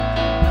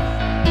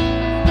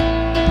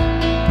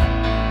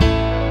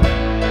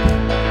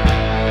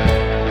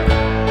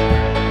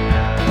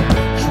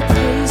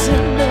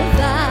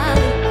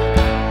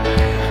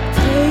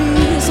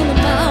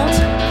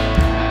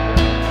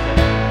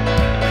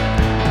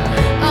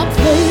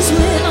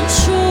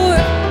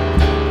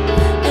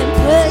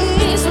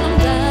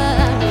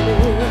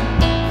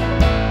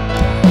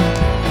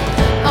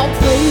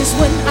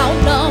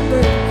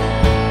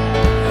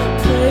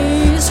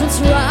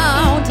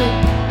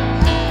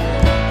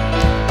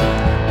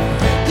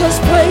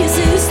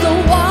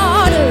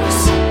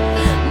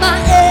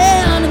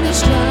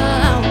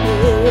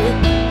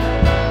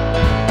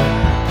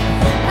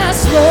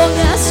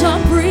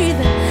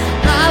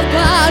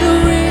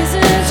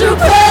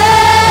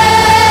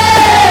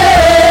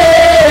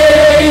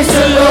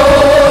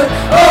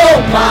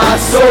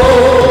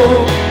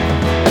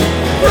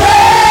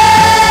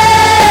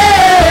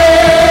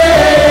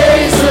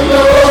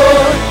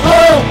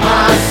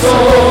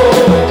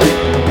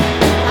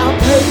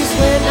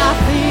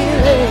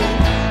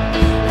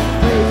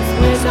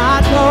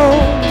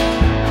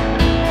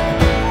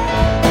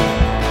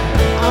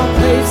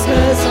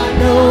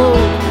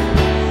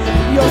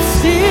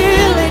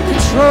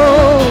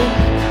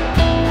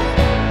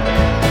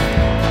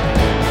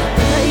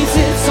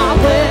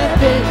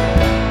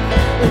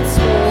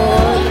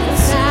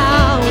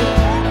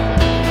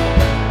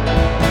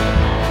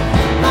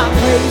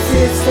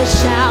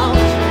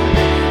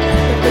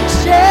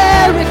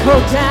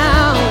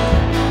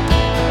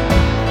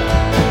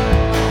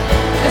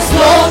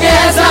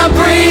as I'm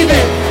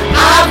breathing,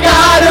 I've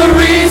got a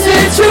reason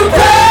to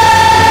praise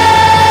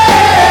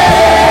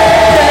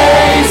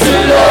the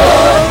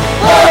Lord,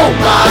 oh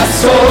my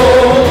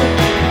soul.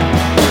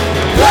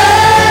 Praise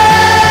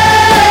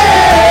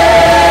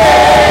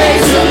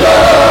the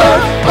Lord,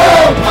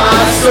 oh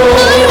my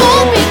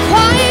soul.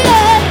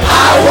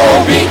 I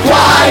won't be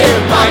quiet,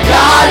 my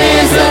God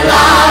is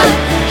alive.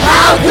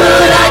 How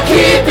could I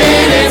keep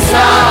it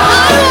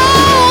inside?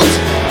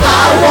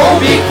 I won't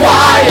be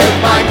quiet,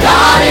 my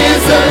God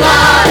is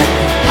alive.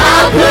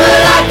 How could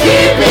I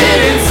keep it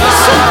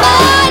inside?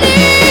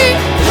 Somebody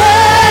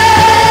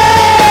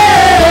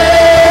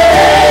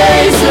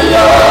praise the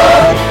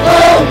Lord,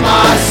 oh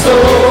my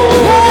soul.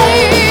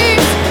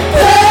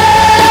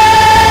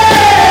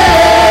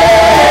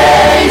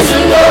 Praise the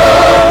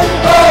Lord,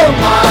 oh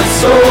my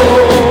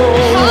soul.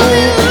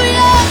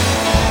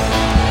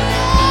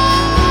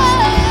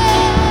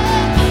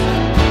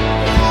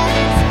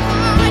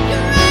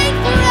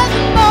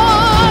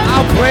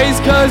 Praise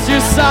cause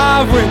you're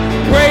sovereign,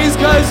 praise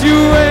cause you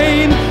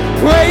reign,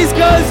 praise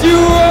cause you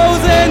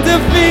rose and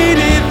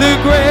defeated the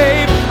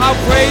grave. I'll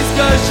praise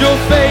cause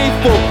you're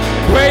faithful,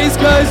 praise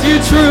cause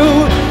you're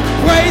true,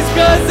 praise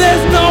cause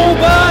there's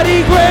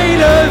nobody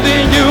greater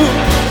than you.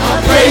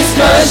 I'll praise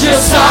cause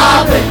you're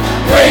sovereign,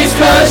 praise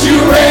cause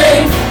you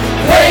reign,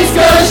 praise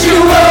cause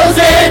you rose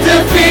and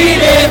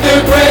defeated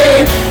the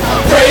grave.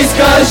 I'll praise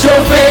cause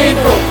you're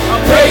faithful,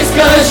 praise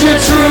cause you're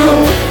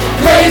true,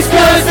 praise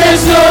cause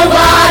there's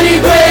nobody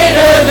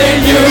greater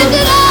than you.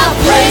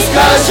 Praise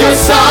cause you're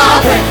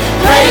sovereign,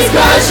 praise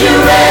cause you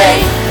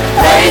reign,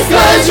 praise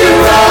cause you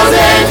rose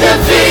and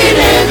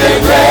defeated the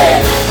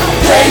grave.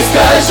 Praise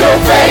cause you're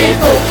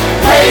faithful,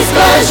 praise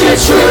cause you're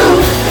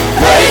true,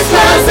 praise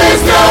cause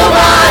there's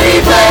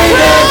nobody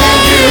greater than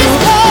you.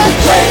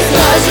 Praise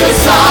cause you're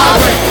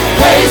sovereign,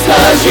 praise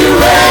cause you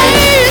reign,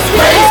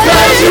 praise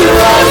cause you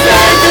rose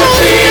and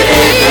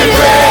defeated the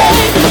grave.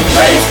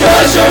 Praise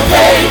cause you're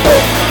faithful,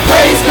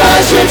 praise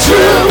cause you're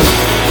true,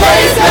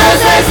 praise cause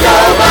there's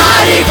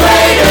nobody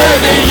greater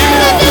than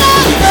you.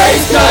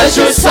 Praise cause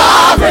you're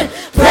sovereign,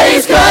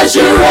 praise cause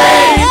you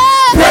reign,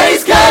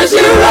 praise cause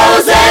you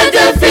rose and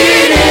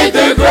defeated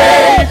the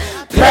grave.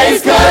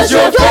 Praise cause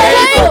you're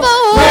faithful,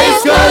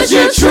 praise cause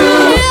you're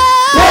true,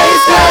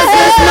 praise cause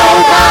there's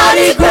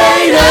nobody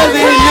greater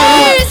than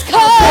you.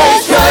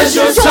 Praise cause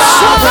you're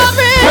sovereign,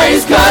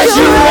 praise cause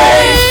you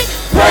reign,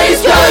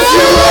 praise cause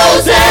you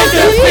rose and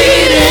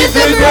defeated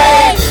the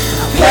grave.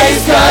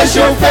 Praise cause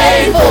you're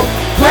faithful,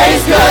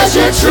 praise cause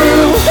you're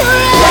true,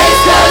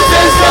 praise cause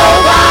there's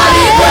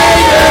nobody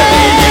greater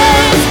than you.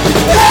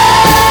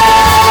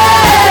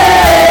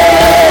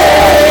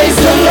 Praise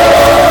the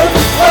Lord,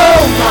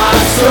 oh my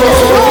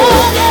soul.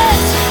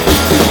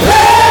 Praise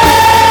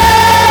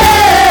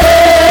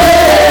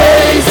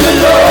the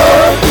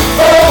Lord,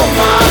 oh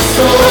my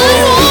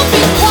soul.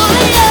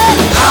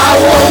 I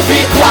won't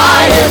be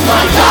quiet,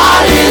 my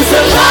God is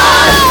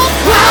alive.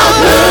 How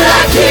could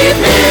I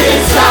keep it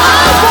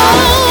inside?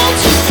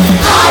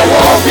 I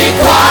won't be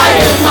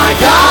quiet, my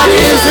God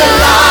is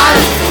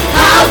alive.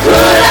 How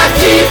could I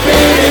keep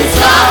it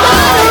inside?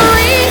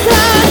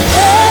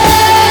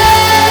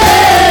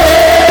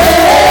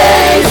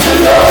 Praise the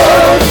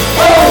Lord,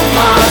 oh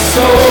my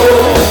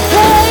soul.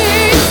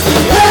 Praise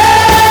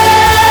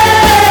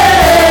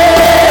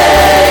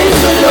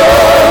the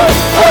Lord,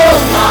 oh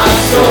my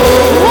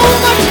soul.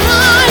 One more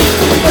time.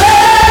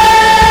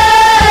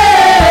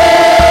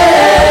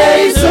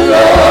 Praise the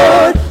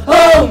Lord,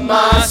 oh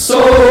my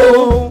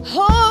soul.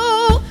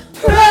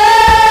 Praise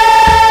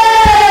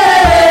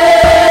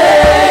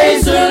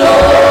the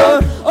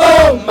Lord,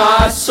 oh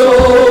my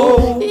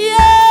soul.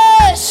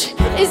 Yes!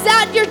 Is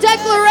that your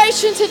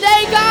declaration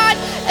today, God?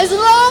 As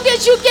long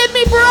as you give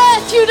me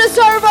breath, you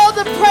deserve all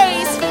the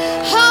praise.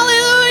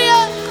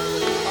 Hallelujah!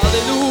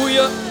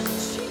 Hallelujah.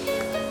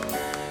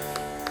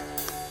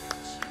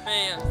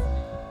 Man,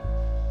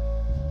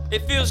 it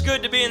feels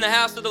good to be in the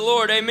house of the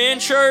Lord. Amen,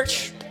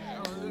 church?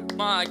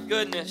 My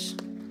goodness.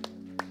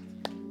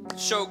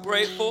 So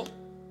grateful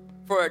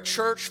for a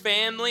church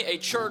family, a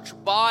church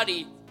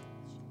body,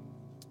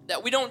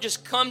 that we don't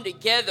just come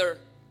together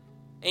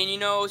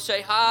and,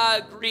 say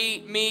hi,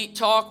 greet, meet,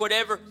 talk,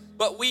 whatever,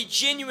 but we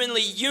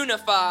genuinely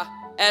unify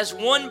as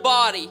one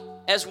body,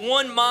 as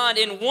one mind,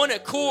 in one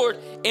accord,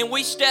 and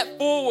we step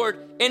forward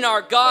in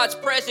our God's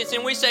presence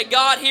and we say,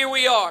 God, here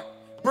we are,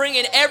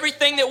 bringing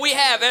everything that we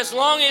have. As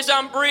long as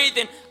I'm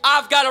breathing,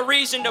 I've got a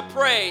reason to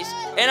praise.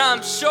 And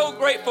I'm so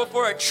grateful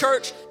for a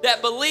church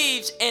that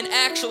believes and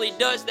actually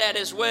does that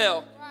as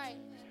well.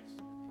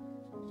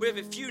 We have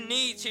a few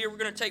needs here we're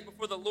going to take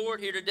before the Lord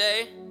here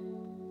today.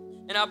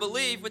 And I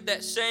believe with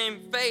that same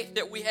faith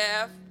that we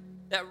have,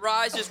 that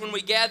rises when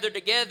we gather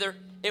together,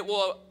 it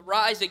will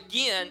rise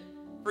again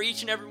for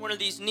each and every one of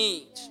these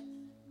needs.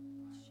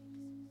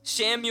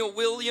 Samuel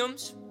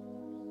Williams,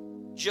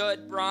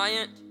 Judd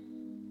Bryant,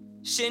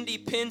 Cindy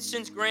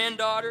Pinson's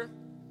granddaughter,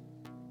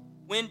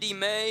 Wendy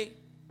May,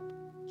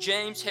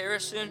 James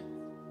Harrison,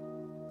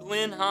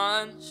 Glenn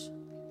Hines,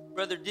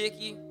 Brother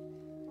Dickey,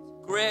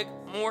 Greg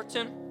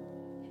Morton,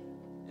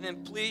 And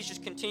then please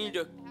just continue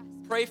to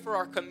pray for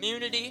our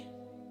community,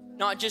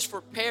 not just for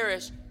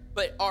Paris,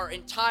 but our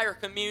entire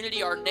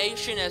community, our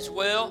nation as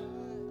well.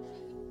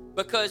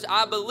 Because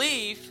I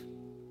believe,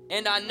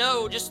 and I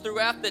know just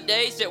throughout the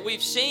days that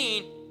we've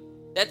seen,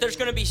 that there's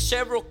going to be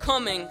several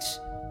comings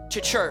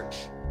to church.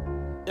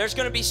 There's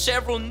going to be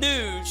several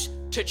news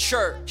to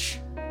church.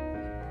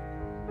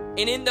 And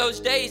in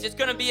those days, it's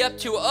going to be up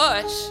to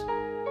us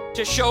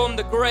to show them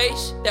the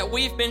grace that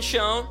we've been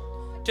shown,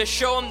 to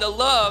show them the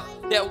love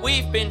that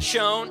we've been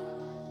shown.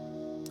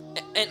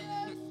 And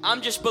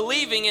I'm just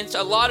believing in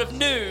a lot of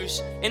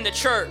news in the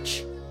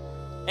church.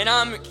 And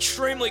I'm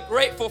extremely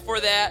grateful for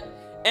that.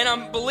 And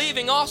I'm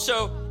believing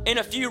also in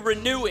a few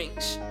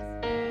renewings.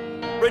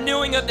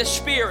 Renewing of the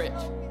Spirit.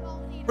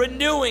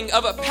 Renewing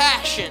of a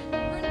passion.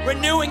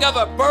 Renewing of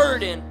a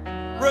burden.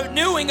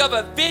 Renewing of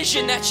a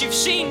vision that you've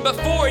seen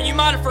before and you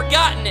might have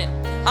forgotten it.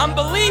 I'm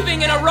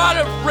believing in a lot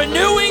of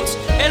renewings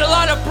and a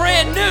lot of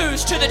brand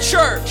news to the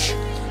church.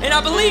 And I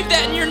believe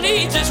that in your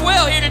needs as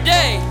well here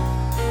today.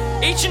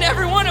 Each and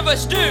every one of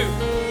us do.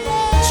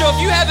 So if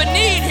you have a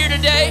need here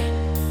today,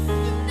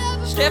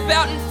 step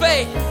out in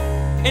faith.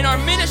 And our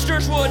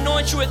ministers will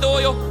anoint you with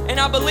oil. And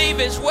I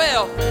believe as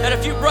well that a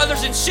few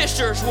brothers and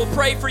sisters will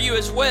pray for you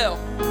as well.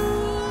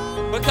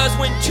 Because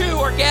when two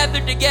are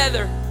gathered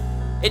together,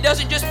 it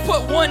doesn't just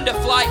put one to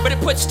flight, but it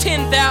puts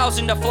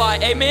 10,000 to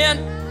flight. Amen?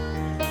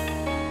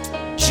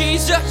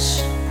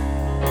 Jesus,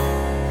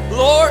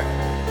 Lord,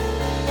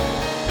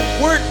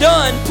 we're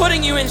done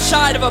putting you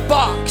inside of a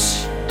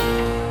box.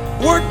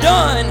 We're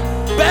done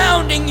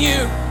bounding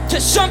you to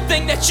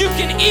something that you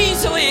can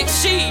easily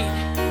exceed.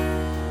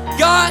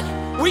 God,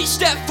 we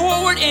step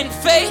forward in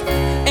faith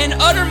and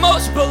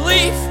uttermost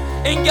belief.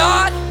 And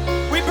God,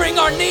 we bring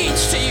our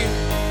needs to you.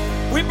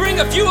 We bring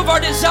a few of our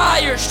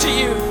desires to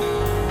you.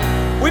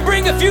 We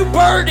bring a few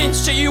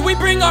burdens to you. We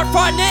bring our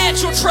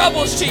financial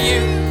troubles to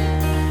you.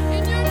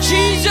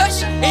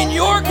 Jesus, in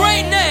your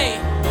great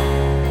name,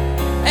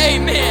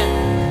 amen.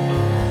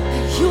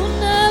 You'll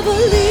never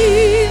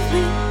leave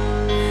me.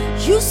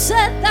 You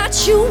said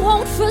that you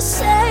won't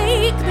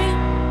forsake me.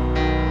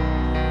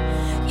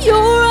 You're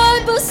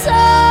right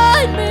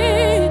beside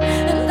me,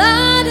 and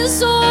that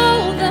is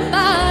all that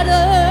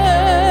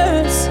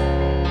matters.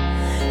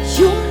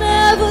 You'll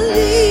never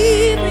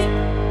leave me.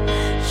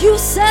 You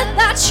said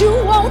that you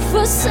won't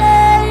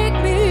forsake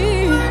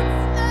me.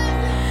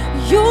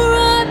 You're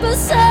right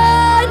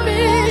beside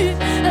me,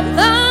 and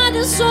that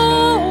is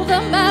all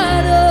that matters.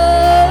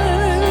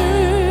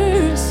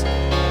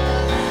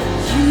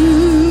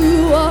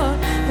 You are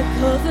the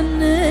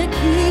covenant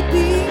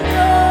keeping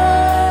God.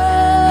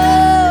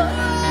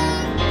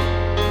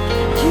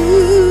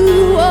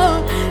 You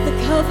are the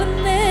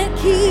covenant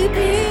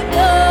keeping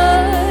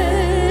God.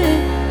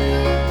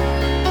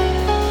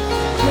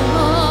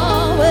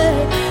 Yahweh,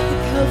 the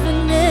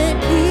covenant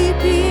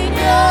keeping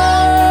God.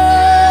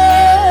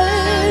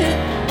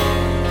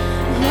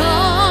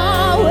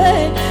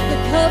 Yahweh, the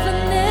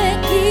covenant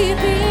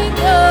keeping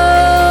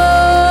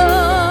God.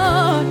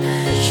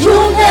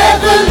 You'll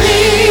never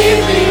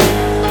leave me.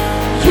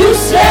 You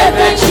said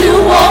that you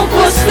won't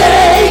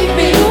forsake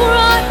me. You're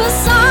right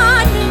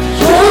beside me.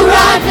 You're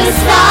right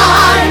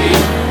beside me,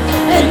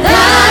 and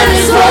that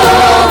is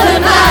all that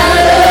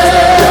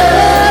matters.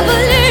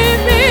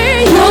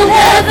 You'll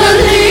never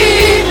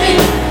leave me.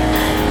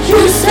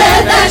 You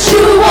said that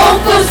you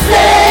won't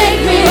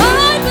forsake me. You're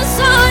right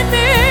beside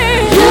me.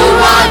 You're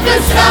right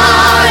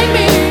beside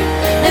me,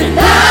 and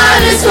that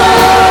is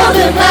all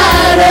that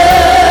matters.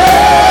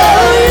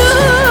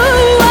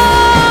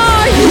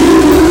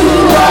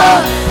 You are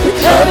the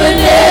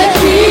covenant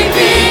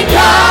keeping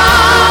God.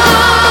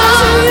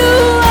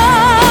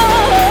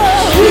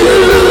 You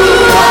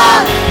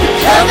are the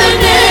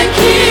covenant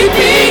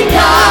keeping God.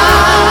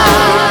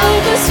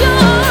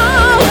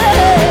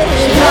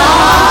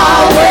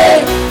 Yahweh,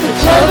 the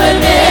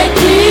covenant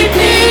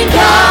keeping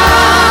God.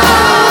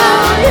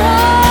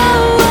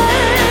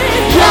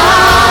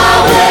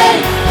 Yahweh,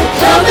 the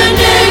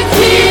covenant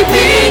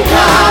keeping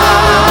God.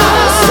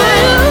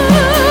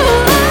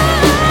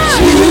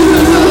 You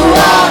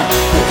are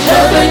the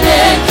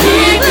covenant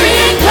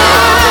keeping God.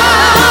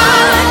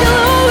 You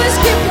always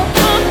keep your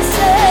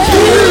promises.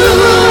 You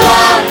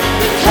are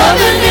the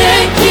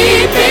covenant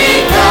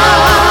keeping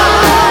God.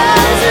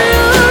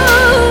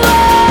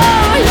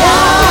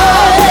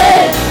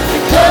 Yahweh, the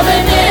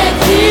covenant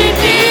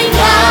keeping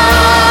God.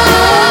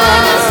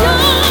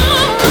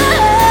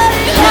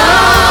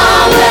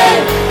 Yahweh,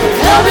 the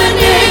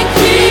covenant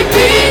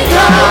keeping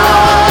God.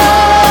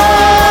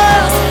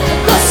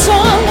 The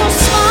sun will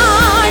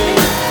shine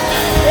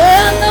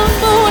and the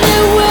moon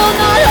it will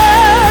not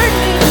hurt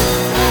me.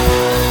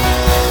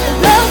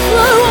 The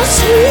flood will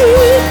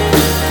sweep me.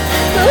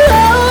 The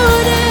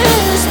Lord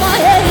is my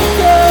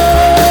anchor.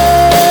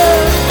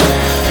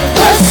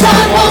 The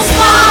sun will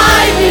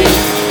find me,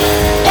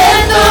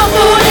 and the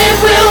moon it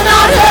will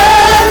not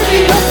hurt me.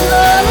 The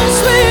flood will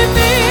sweep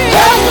me.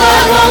 The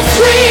flood will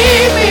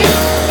sweep me.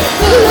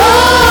 The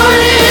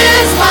Lord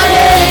is my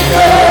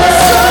anchor.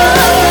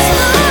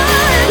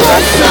 The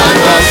sun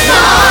will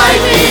shine.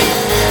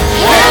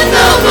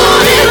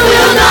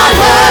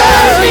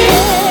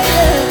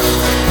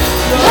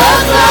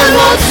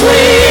 won't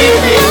sweep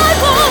me.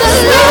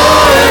 The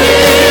Lord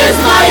is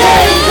my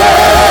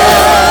anchor.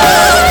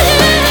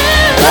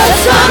 The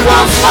sun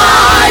won't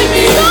smite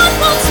me,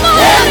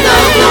 and the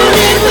moon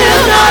it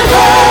will not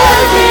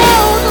hurt me.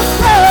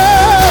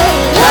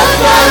 The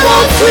flood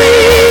won't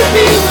sweep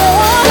me.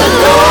 The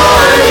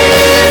Lord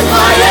is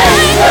my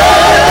anchor.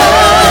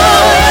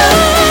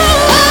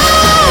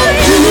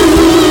 You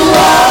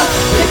are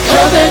the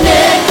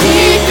covenant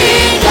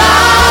keeping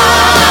God.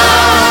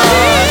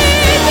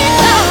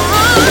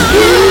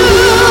 You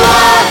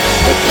are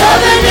the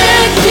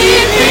covenant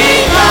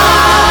keeping God.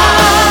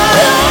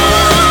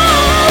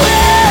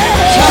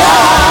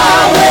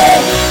 Yahweh,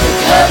 the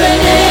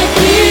covenant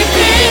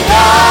keeping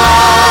God.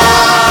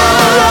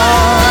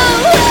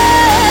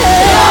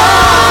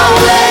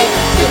 Yahweh,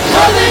 the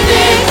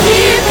covenant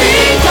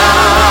keeping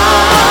God.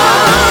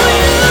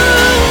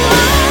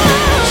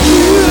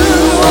 You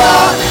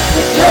are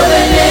the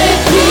covenant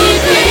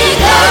keeping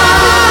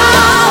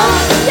God.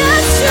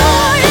 Yes, you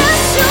are.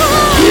 Yes, you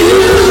are. You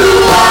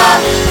are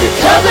the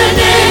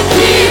covenant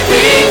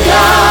keeping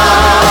God.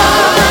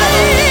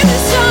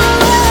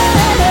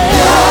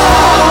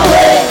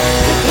 Yahweh,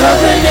 the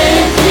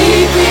covenant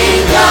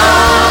keeping God.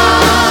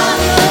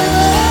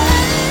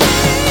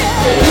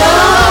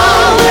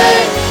 Yahweh,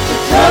 the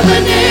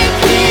covenant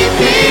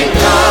keeping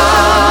God.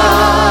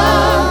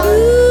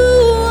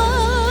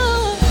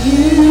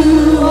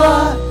 You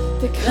are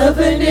the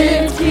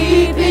covenant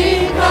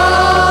keeping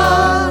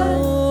God.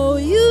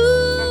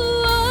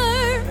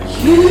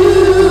 You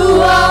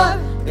are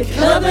the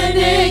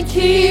covenant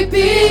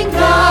keeping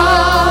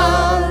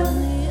God.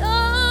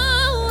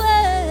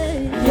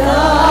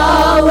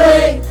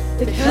 Yahweh,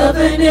 the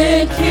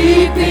covenant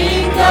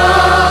keeping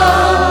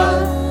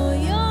God.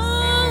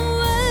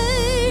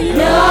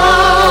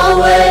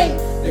 Yahweh,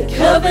 the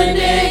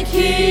covenant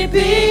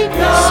keeping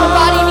God.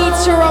 Somebody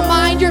needs to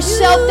remind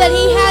yourself that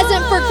He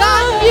hasn't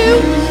forgotten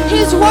you.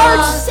 His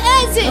word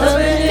says it.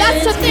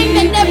 That's the thing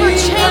that never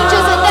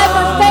changes and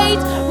never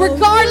fades,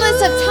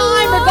 regardless of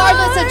time,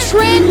 regardless of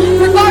trend,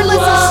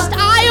 regardless of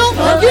style.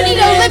 You need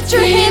to lift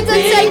your hands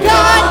and say,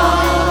 God,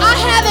 I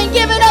haven't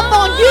given up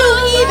on you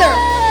either,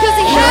 because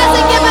He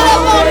hasn't given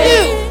up on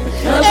you.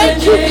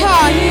 Thank you,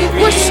 God.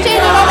 We're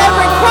standing on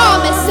every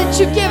promise that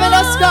you've given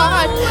us,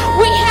 God.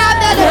 We have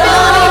that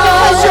ability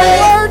because your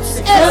word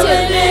says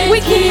it. We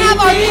can have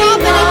our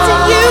confidence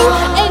in you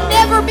and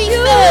never be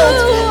failed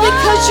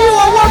because you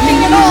are working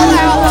it all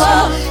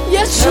out.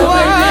 Yes, you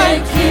are.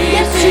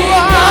 Yes, you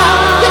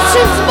are. This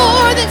is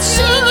more than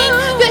singing.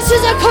 This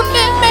is a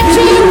commitment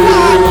to you,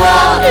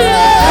 God.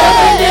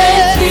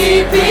 Covenant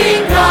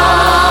keeping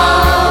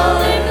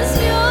God.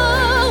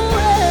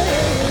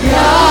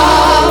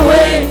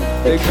 Yahweh,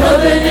 the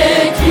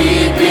covenant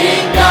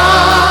keeping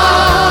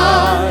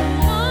God.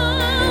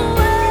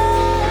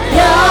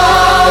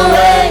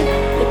 Yahweh,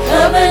 the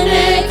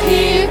covenant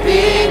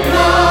keeping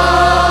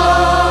God.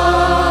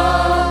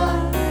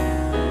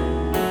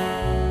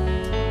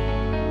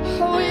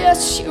 Oh,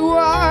 yes, you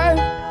are.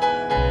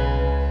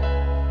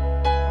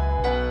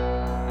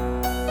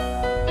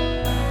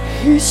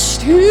 He's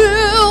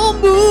still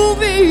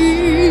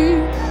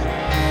moving.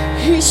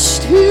 He's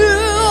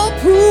still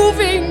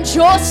proving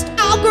just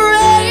how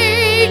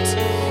great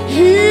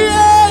He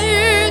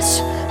is.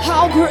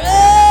 How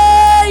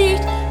great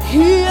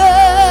He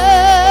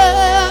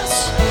is.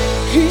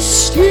 He's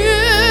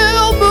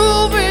still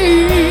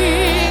moving.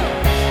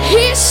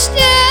 He's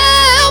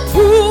still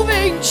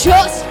proving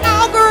just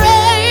how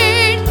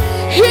great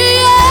He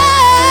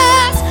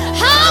is.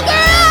 How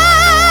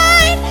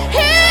great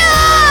He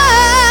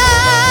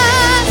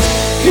is.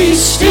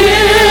 He's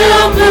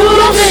still moving.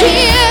 Yes, He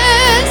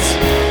is.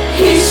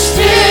 He's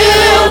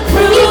still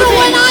proving. Even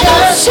when I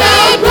don't just see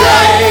how it,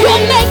 great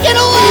you'll make it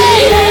away.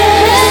 He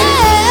is.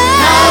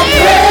 How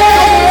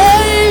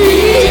great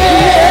He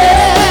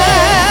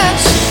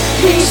is.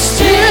 He's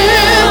still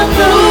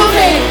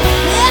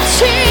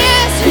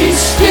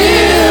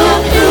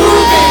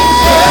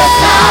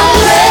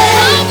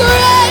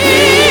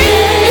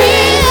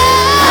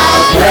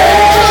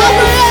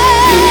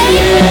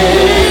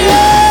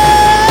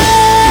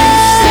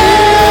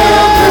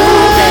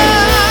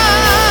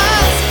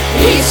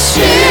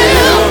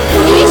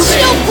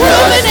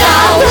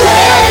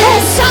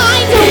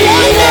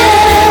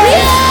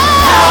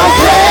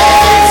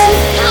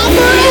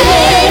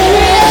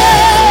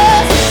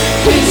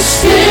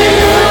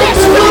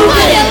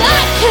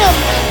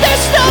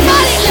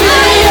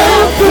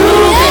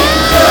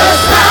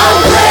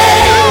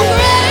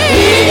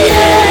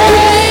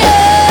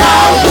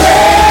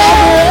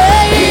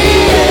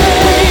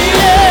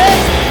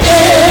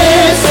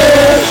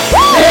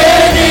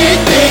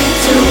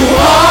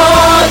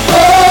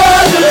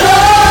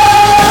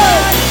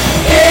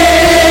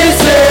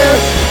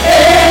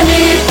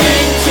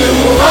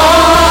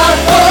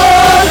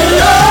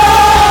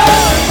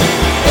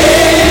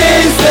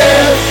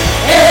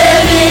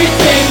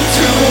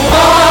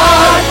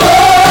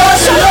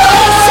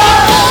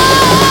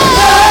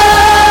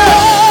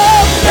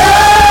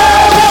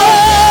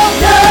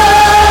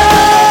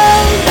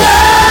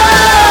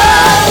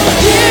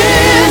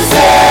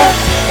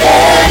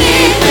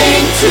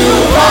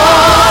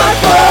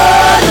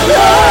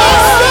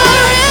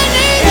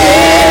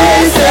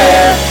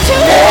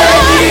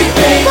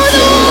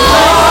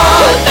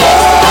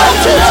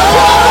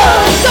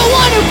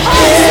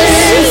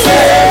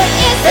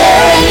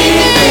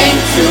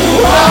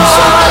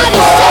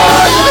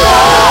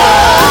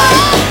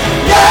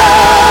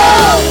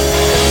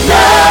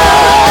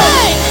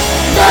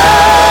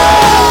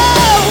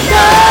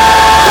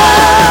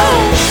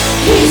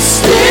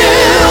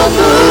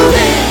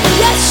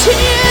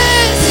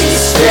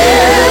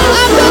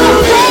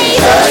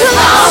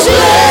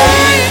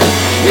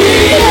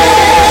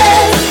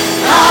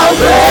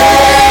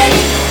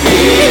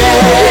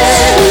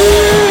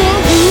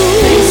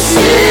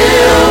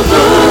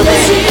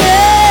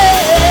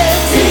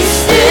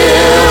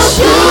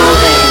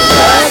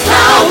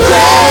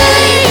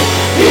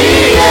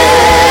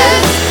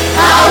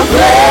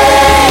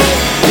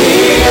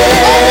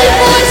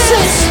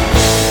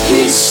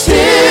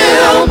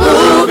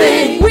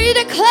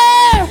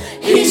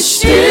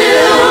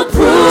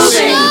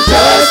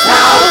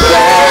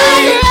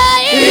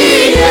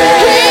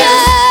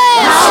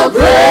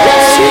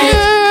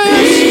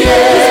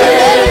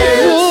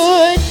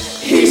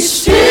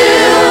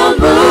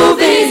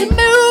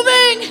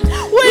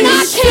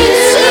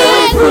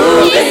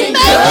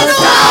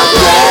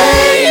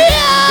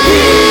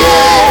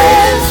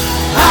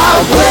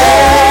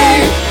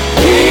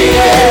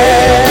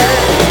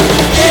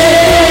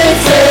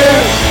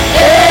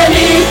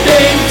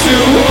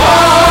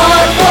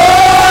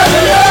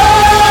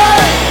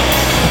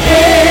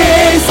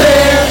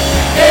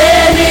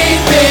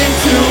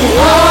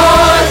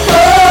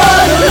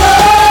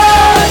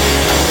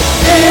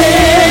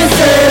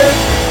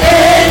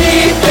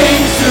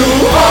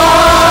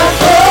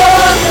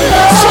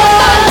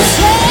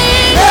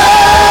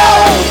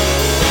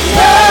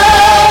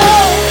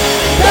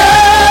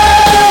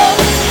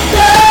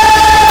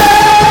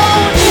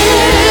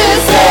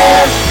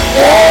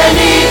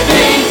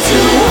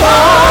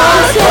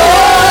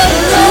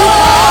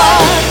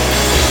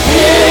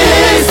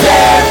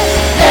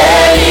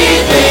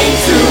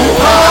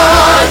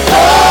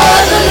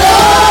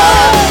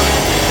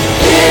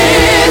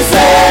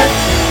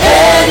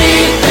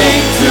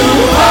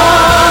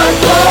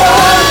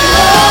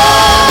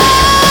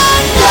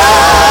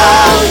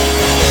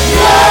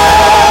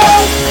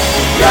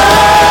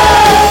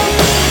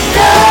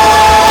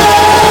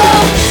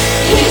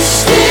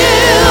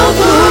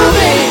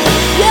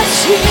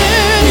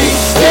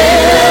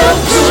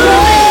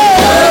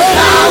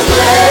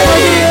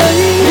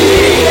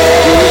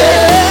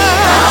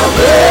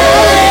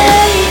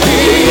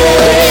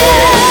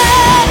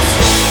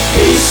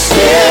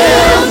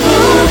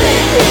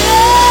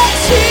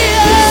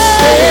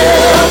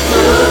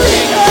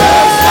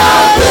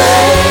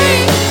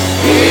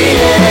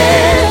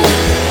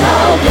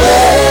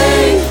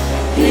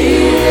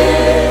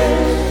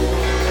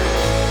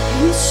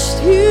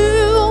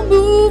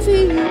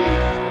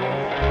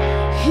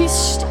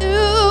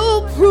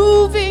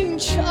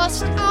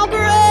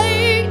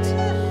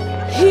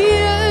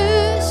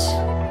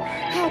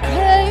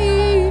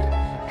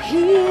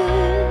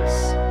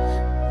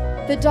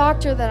The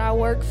doctor that I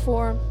work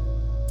for,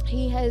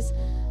 he has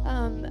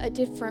a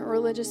different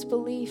religious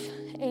belief,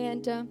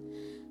 and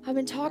I've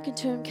been talking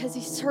to him because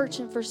he's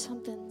searching for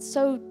something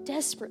so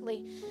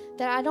desperately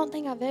that I don't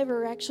think I've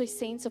ever actually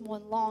seen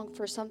someone long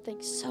for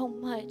something so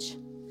much.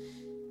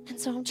 And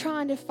so I'm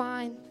trying to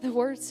find the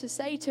words to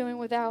say to him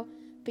without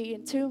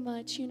being too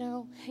much,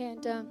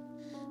 and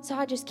so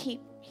I just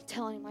keep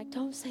telling him, like,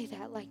 don't say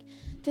that, like,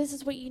 this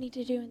is what you need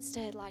to do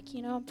instead, like,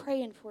 I'm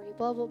praying for you,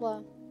 blah, blah,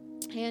 blah.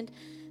 And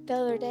the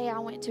other day I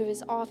went to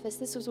his office.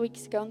 This was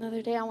weeks ago. And the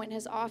other day I went to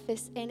his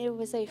office, and it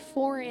was a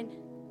foreign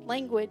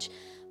language,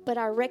 but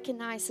I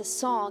recognized the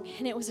song,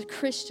 and it was a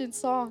Christian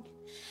song.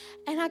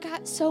 And I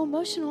got so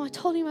emotional. I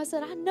told him, I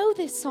said, I know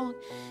this song.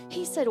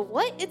 He said,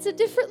 what? It's a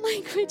different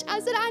language. I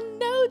said, I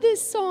know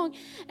this song.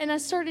 And I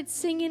started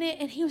singing it,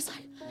 and he was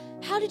like,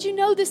 how did you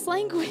know this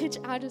language?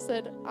 I just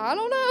said, I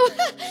don't know.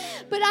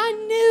 But I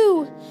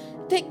knew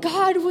that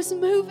God was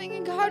moving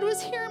and God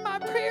was hearing my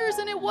prayers,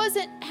 and it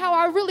wasn't how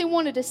I really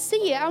wanted to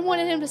see it. I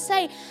wanted him to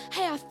say,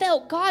 hey, I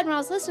felt God when I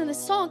was listening to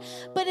this song.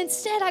 But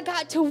instead, I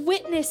got to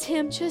witness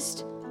him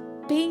just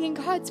being in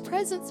God's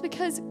presence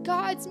because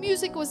God's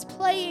music was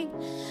playing.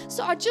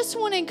 So I just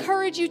want to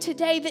encourage you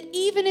today that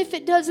even if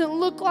it doesn't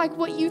look like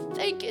what you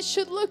think it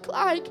should look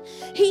like,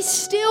 He's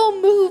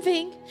still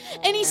moving,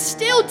 and He's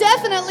still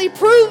definitely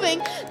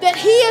proving that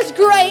He is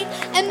great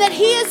and that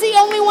He is the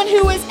only one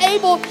who is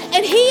able,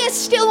 and He is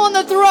still on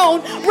the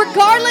throne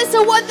regardless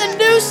of what the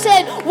news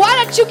said. Why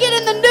don't you get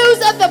in the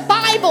news of the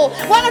Bible?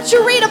 Why don't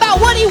you read about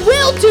what He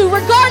will do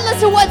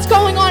regardless of what's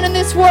going on in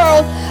this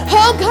world?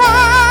 Oh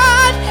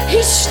God,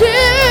 He's still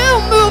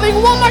moving.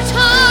 One more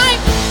time.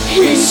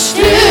 He's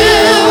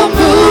still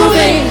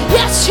moving.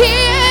 Yes, He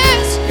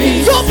is.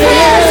 Your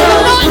prayers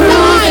are not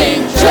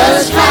dying.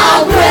 Just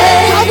how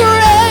great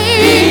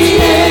He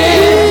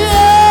is.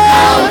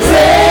 How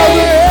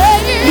great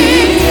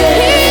He is. He's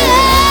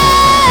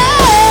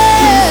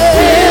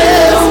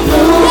still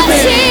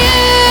moving.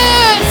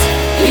 Yes,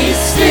 He's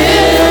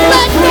still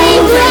Let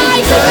me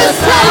rise to this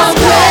Just how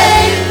place.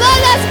 great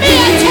Let us be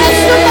a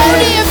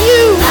testimony of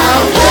You.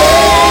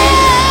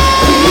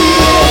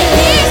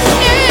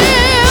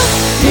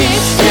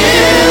 He's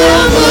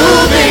still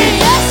moving.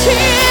 Yes,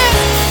 He is.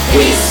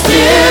 He's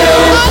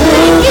still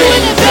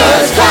moving.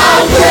 Just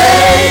how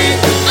great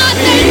I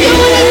thank You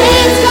in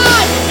advance,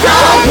 God.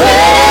 How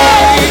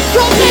great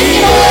You'll make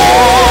it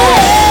away.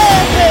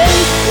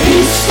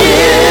 He's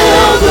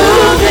still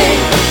moving.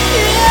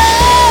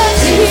 Yes,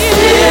 He's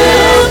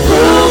still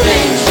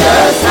moving.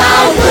 Just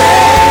how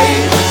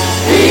great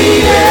He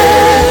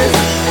is.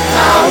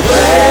 How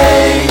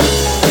great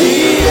He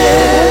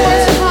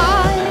is.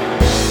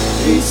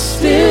 He's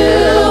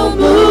still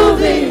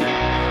moving.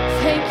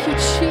 Thank You,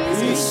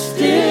 Jesus. He's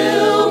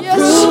still Yes,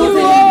 You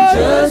proving are.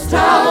 just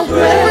how Every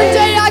great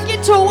day I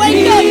get to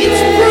wake up,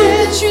 it's proof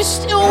that You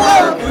still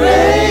How work.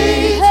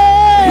 great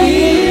He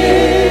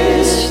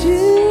is.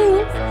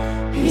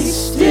 He's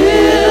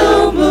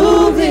still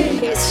moving.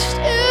 He's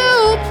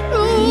still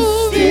He's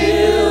proving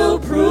still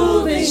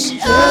proving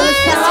just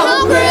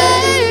how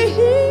great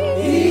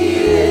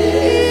He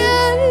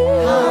is.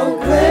 How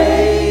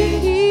great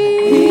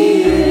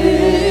He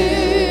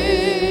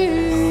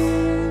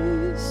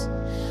is.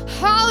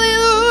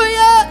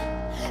 Hallelujah.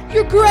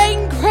 You're great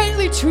and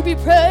greatly to be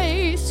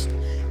praised.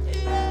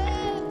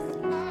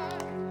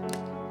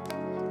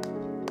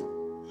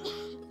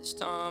 This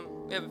time,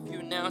 we have a few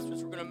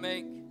announcements we're going to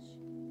make.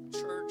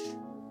 Church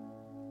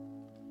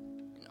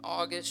in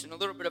August and a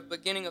little bit of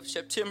beginning of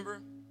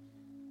September.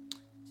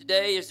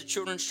 Today is the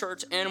Children's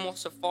Church Animal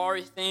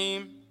Safari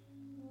theme.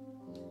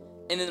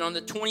 And then on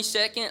the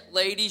 22nd,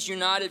 Ladies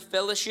United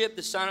Fellowship.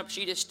 The sign-up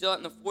sheet is still out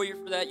in the foyer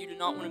for that. You do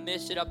not want to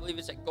miss it. I believe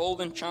it's at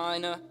Golden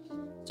China.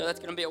 So that's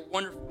going to be a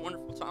wonderful,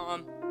 wonderful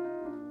time.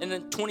 And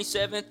then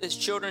 27th is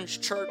Children's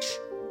Church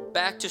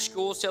Back to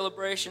School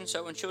celebration.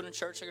 So in Children's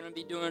Church, they're going to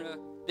be doing a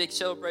big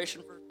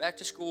celebration for back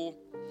to school.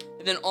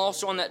 And then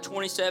also on that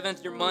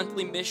 27th, your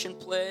monthly mission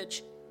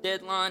pledge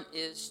deadline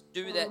is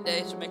due that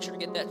day. So make sure to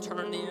get that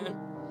turned in.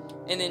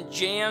 And then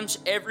jams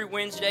every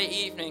Wednesday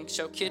evening.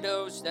 So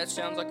kiddos, that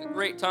sounds like a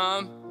great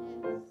time.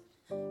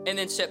 And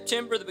then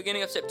September, the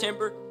beginning of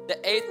September, the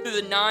 8th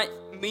through the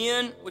 9th,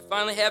 men, we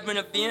finally have an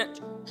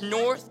event,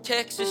 North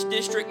Texas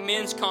District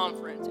Men's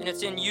Conference. And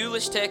it's in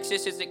Euless,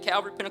 Texas. It's at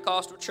Calvary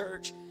Pentecostal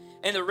Church.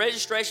 And the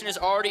registration is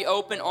already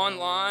open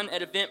online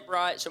at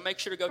Eventbrite. So make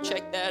sure to go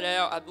check that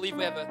out. I believe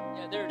we have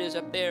there it is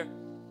up there.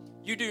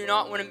 You do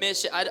not want to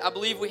miss it. I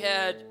believe we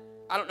had,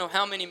 I don't know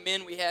how many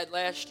men we had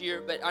last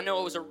year, but I know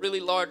it was a really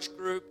large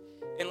group.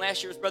 And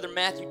last year was Brother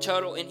Matthew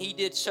Tuttle, and he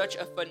did such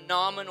a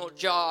phenomenal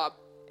job.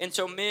 And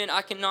so, men,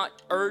 I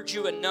cannot urge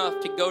you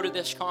enough to go to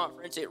this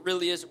conference. It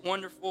really is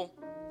wonderful.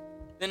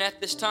 Then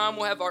at this time,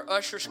 we'll have our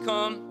ushers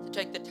come to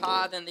take the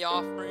tithe and the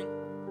offering.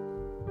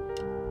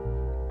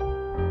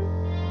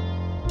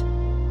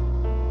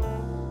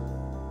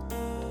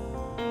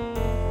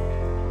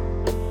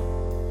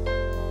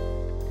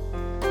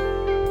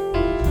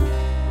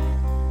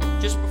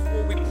 Just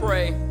before we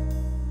pray,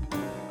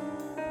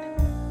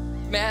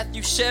 Matthew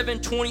Matthew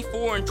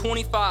 7:24 and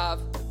 25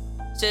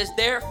 says,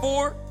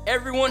 "Therefore,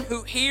 everyone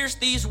who hears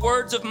these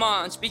words of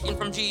mine," speaking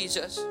from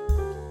Jesus,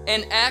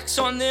 "and acts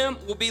on them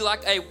will be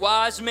like a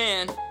wise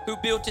man who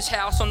built his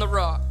house on the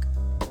rock.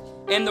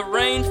 And the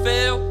rain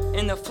fell,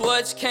 and the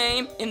floods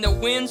came, and the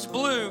winds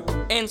blew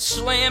and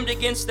slammed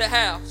against the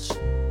house.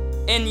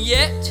 And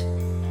yet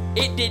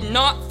it did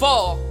not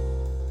fall,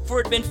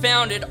 for it had been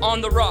founded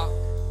on the rock."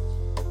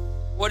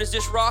 What is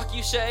this rock,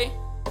 you say?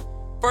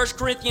 1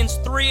 Corinthians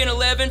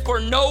 3:11, "For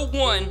no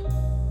one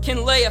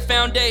can lay a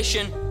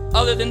foundation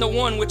other than the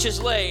one which is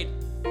laid,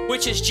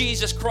 which is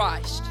Jesus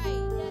Christ."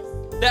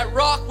 That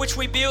rock which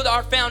we build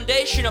our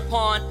foundation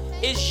upon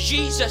is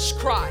Jesus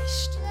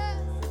Christ.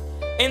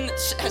 And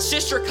as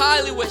Sister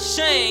Kylie was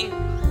saying,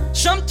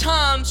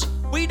 sometimes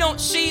we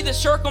don't see the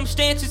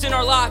circumstances in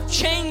our life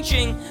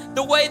changing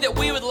the way that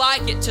we would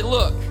like it to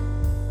look.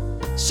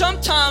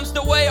 Sometimes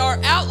the way our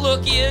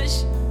outlook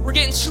is, we're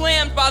getting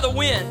slammed by the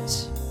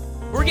winds.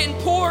 We're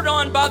getting poured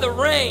on by the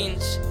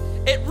rains.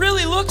 It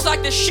really looks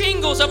like the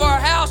shingles of our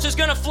house is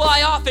going to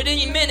fly off at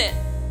any minute.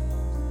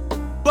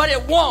 But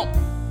it won't,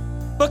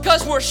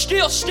 because we're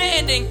still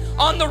standing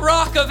on the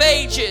rock of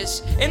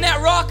ages. And that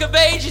rock of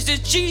ages is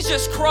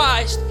Jesus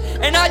Christ.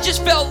 And I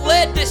just felt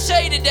led to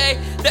say today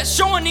that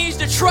someone needs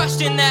to trust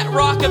in that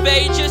rock of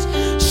ages.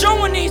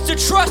 Someone needs to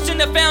trust in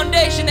the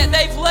foundation that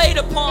they've laid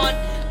upon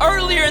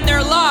earlier in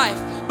their life,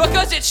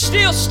 because it's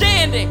still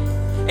standing.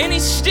 And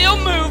He's still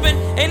moving,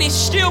 and He's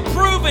still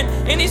proving,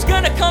 and He's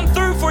going to come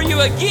through for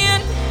you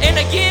again and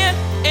again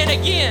and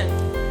again.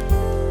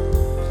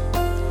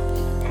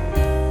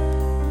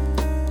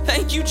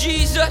 Thank you,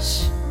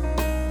 Jesus,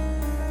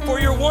 for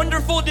your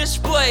wonderful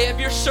display of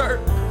your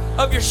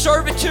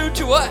servitude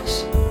to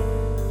us.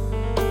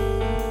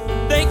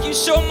 Thank you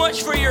so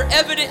much for your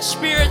evident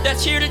spirit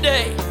that's here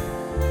today.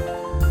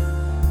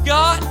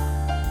 God,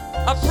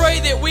 I pray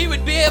that we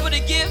would be able to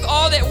give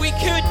all that we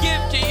could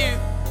give to you,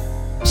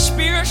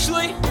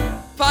 spiritually,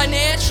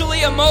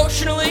 financially,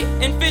 emotionally,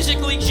 and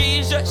physically,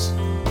 Jesus.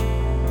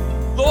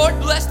 Lord,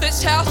 bless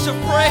this house of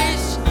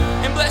praise,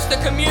 and bless the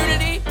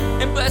community,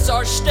 and bless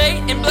our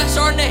state, and bless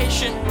our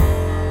nation.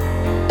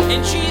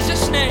 In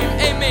Jesus' name,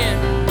 amen.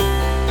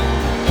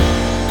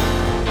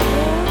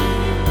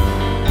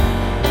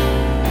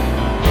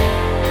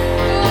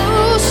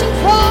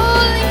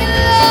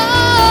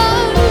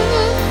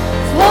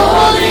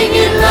 Falling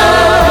in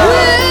love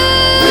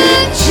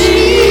with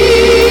Jesus.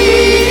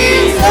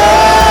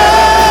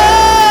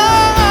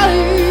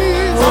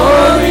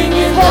 Falling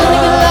in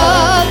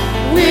love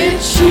with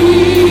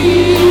Jesus.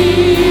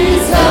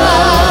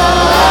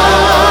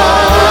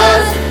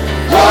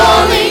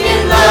 Falling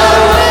in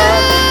love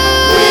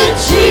with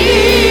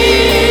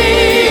Jesus.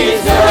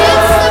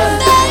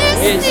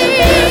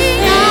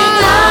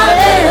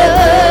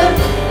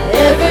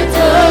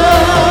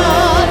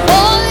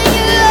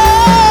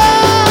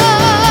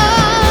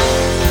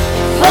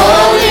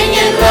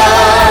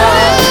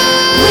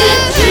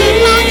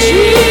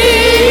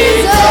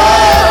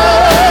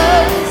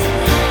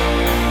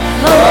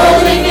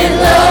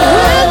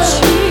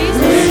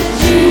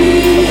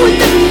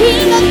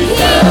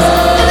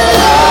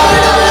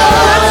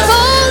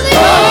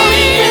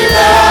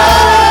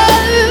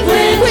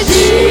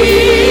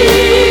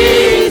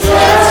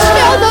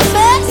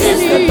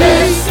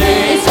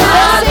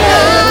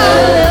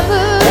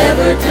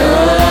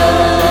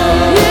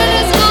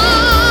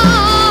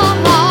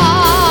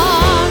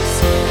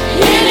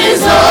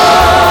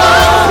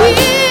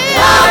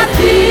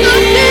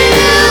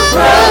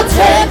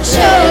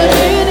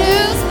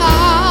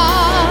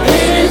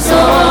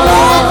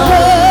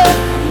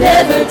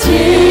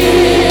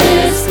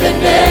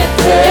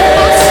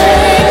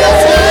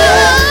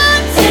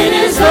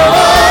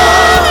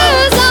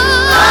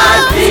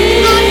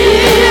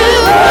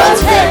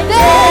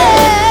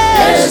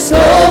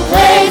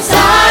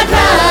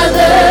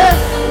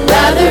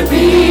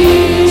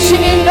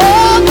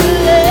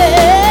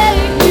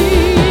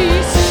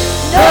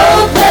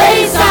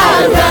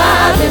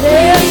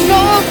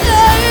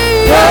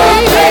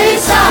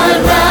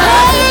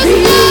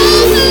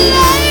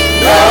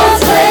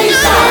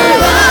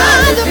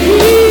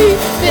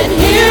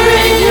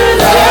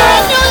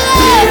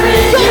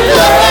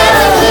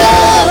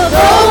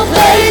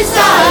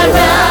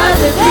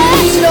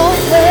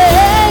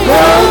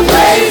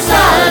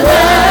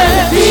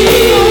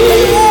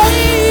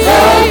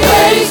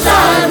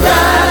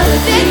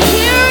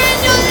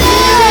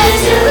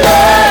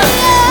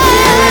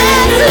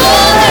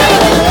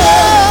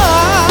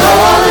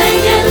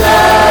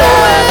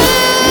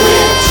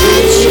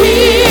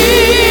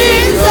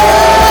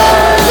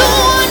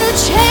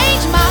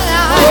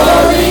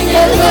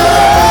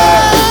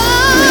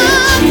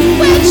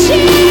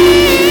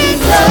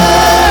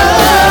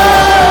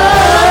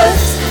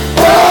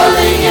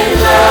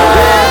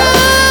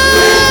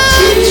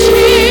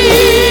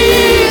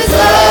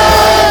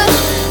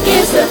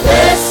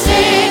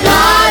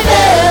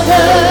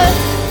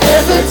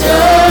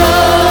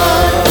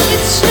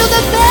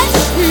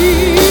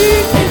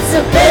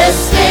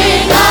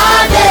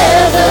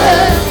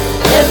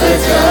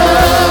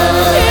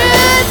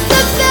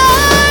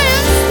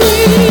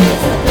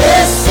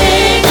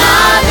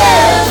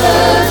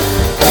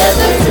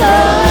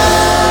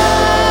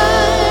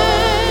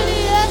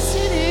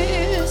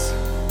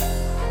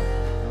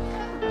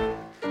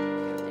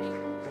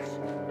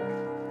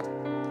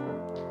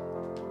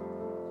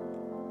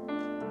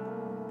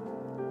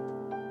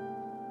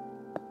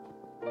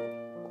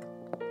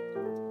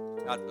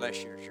 God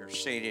bless you as you're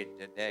seated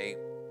today.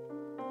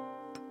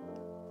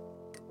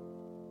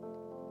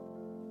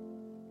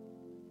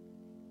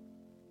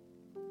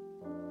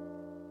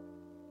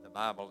 The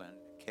Bible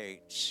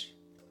indicates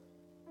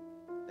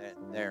that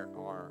there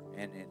are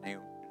an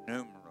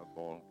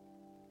innumerable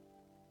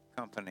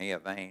company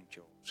of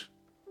angels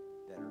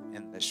that are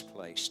in this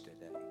place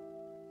today.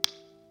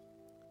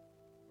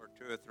 Where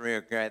two or three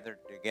are gathered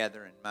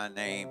together in my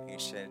name, he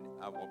said,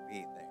 I will be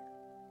there.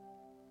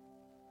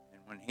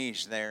 And when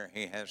he's there,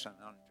 he has an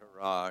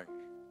entourage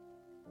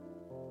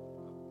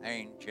of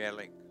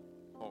angelic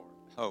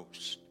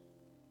hosts.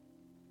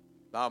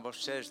 The Bible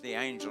says the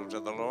angels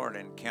of the Lord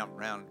encamp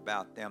round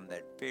about them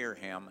that fear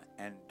him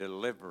and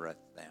delivereth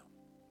them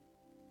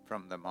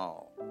from them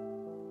all.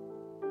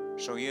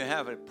 So you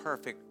have a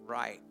perfect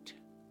right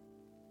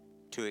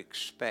to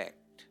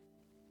expect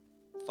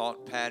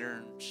thought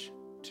patterns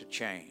to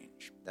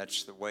change.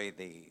 That's the way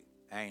the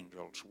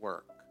angels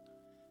work.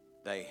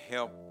 They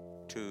help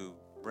to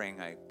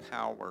bring a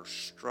power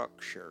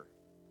structure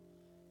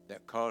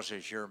that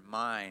causes your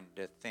mind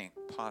to think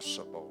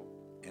possible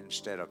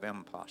instead of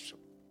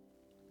impossible,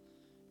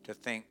 to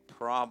think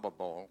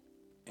probable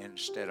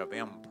instead of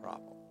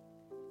improbable,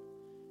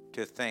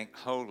 to think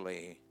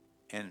holy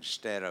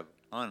instead of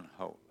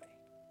unholy.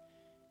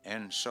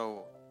 And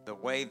so the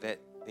way that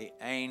the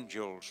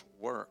angels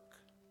work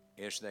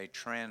is they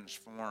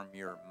transform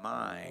your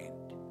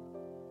mind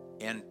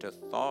into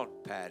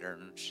thought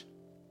patterns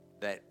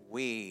that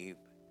weave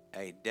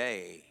a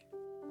day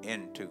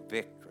into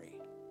victory.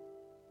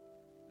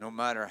 No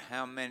matter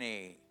how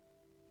many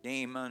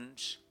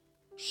demons,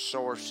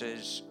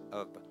 sources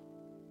of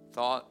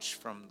thoughts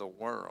from the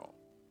world,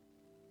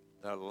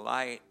 the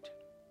light,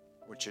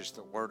 which is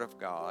the Word of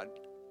God,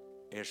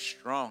 is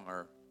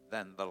stronger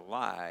than the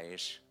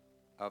lies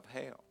of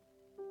hell.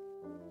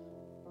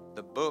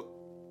 The book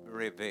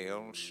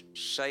reveals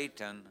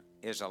Satan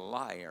is a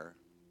liar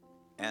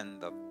and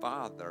the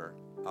father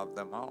of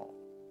them all.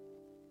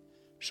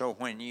 So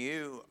when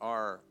you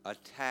are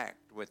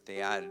attacked with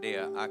the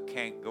idea, I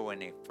can't go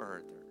any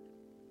further,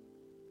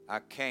 I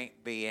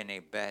can't be any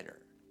better,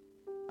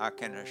 I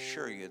can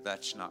assure you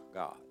that's not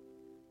God.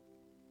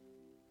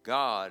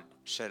 God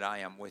said, I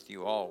am with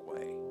you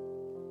always.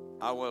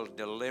 I will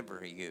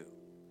deliver you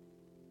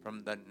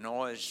from the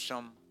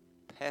noisome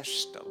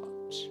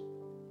pestilence.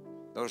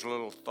 Those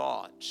little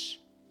thoughts,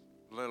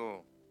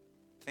 little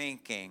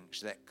thinkings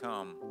that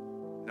come,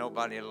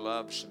 nobody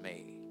loves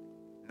me.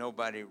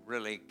 Nobody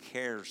really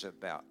cares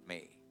about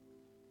me.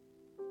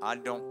 I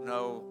don't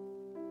know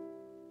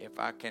if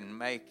I can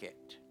make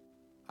it.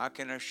 I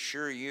can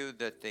assure you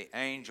that the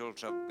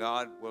angels of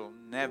God will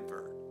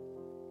never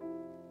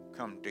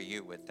come to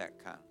you with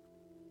that kind.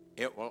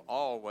 It will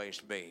always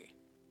be,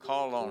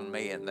 call on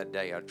me in the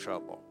day of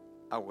trouble.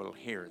 I will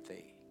hear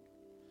thee.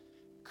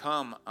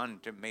 Come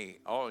unto me,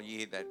 all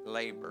ye that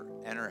labor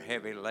and are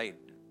heavy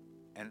laden,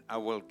 and I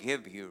will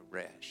give you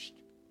rest.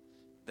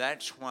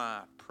 That's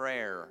why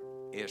prayer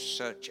is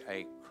such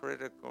a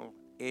critical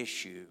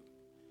issue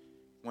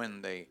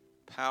when the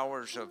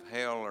powers of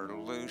hell are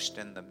loosed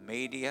in the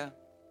media,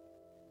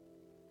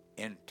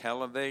 in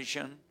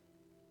television,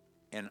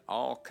 in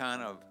all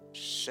kind of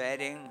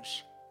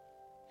settings,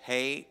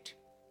 hate,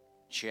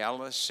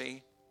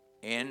 jealousy,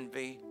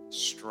 envy,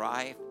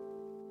 strife.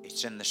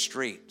 It's in the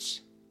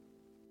streets.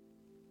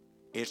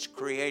 It's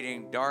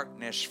creating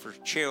darkness for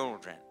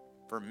children,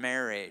 for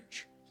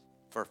marriage,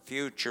 for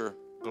future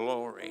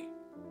glory.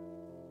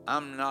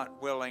 I'm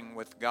not willing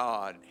with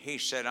God. He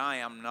said, I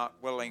am not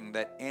willing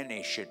that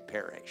any should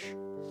perish,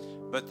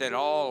 but that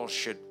all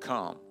should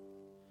come,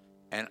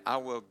 and I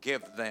will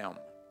give them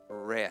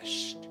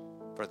rest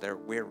for their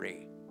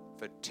weary,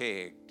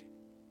 fatigued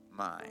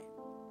mind.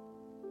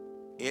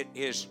 It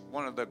is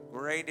one of the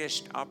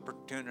greatest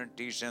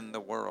opportunities in the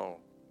world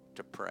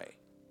to pray.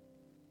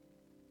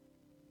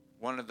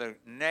 One of the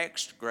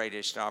next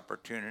greatest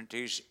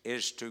opportunities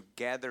is to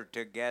gather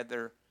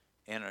together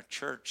in a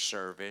church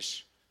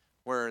service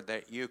where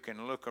that you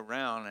can look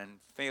around and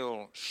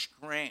feel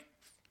strength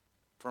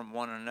from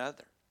one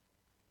another.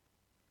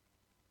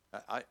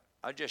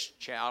 I just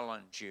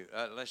challenge you.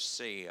 Let's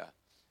see.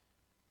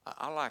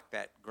 I like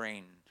that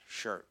green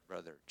shirt,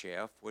 Brother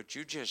Jeff. Would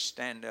you just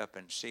stand up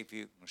and see if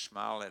you can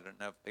smile at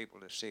enough people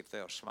to see if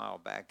they'll smile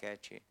back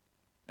at you?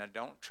 Now,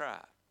 don't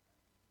try.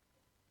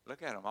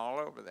 Look at them all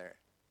over there.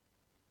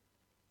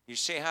 You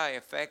see how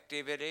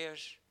effective it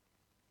is?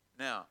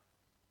 Now,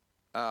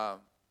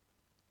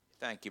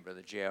 thank you,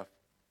 Brother Jeff.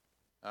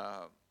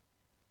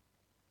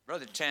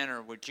 Brother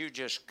Tanner, would you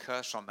just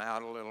cuss them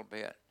out a little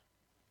bit?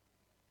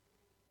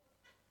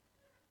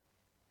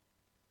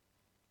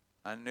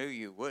 I knew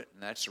you wouldn't.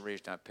 That's the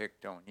reason I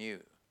picked on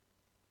you.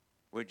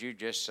 Would you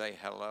just say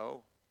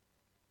hello?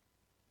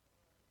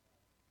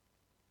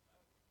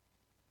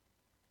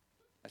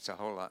 That's a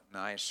whole lot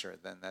nicer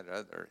than that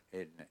other,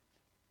 isn't it?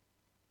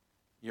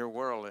 Your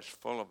world is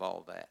full of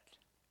all that.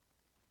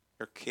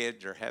 Your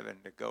kids are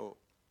having to go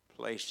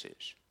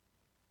places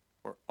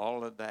where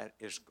all of that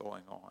is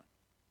going on.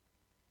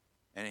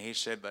 And he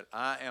said, but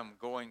I am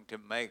going to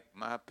make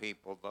my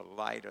people the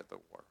light of the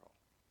world.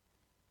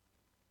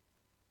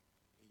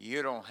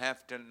 You don't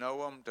have to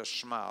know them to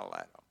smile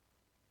at them.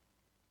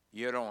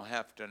 You don't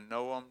have to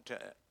know them to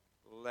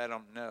let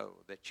them know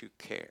that you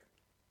care.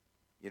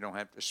 You don't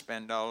have to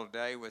spend all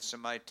day with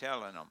somebody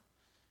telling them,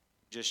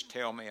 just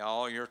tell me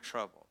all your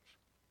troubles.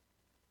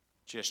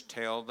 Just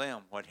tell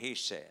them what he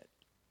said.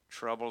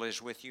 Trouble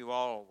is with you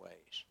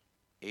always,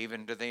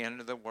 even to the end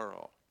of the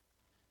world.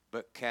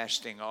 But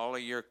casting all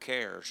of your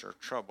cares or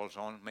troubles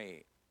on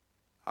me,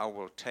 I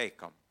will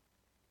take them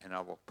and I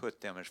will put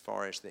them as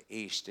far as the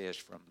east is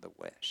from the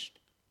west.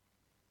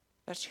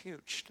 That's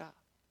huge stuff.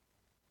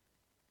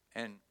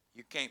 And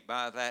you can't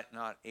buy that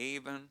not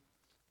even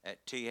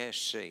at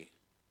TSC.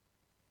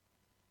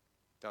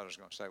 Thought I was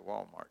going to say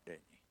Walmart,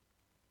 didn't you?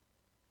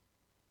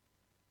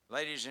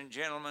 Ladies and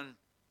gentlemen,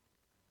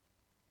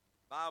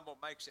 the Bible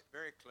makes it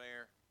very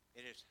clear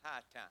it is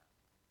high time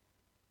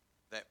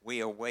that we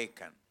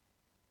awaken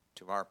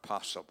to our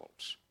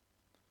possibles.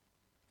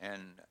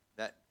 And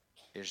that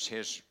is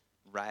his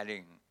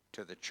writing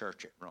to the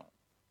church at Rome.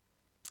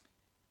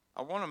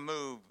 I want to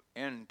move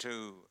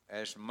into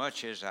as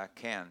much as I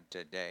can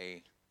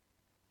today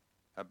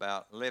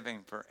about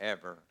living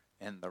forever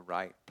in the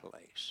right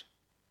place.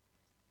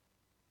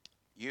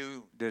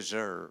 You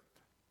deserve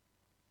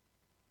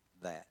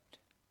that.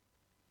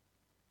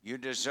 You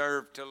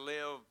deserve to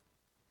live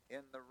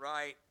in the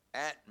right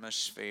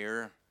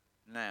atmosphere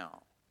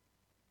now.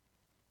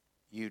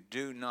 You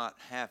do not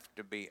have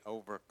to be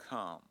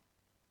overcome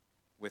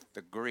with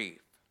the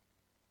grief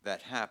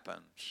that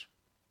happens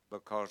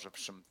because of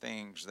some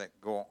things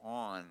that go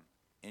on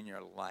in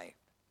your life.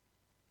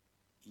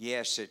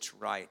 Yes, it's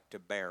right to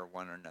bear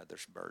one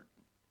another's burden.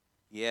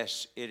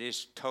 Yes, it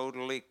is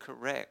totally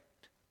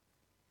correct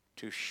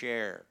to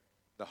share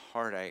the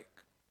heartache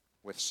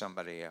with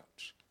somebody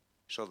else.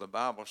 So the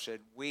Bible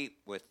said, weep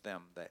with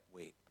them that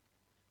weep.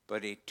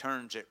 But he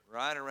turns it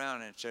right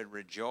around and said,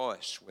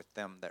 rejoice with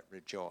them that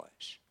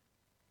rejoice.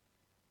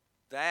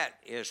 That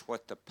is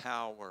what the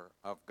power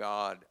of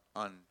God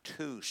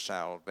unto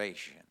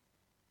salvation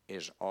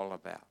is all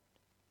about.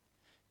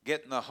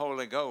 Getting the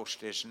Holy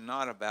Ghost is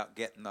not about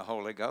getting the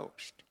Holy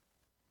Ghost.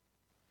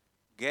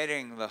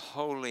 Getting the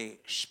Holy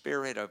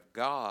Spirit of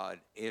God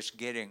is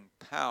getting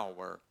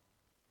power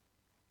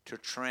to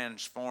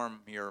transform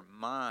your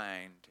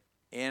mind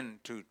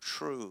into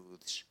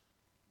truths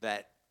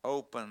that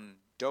open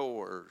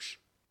doors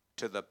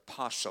to the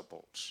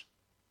possibles.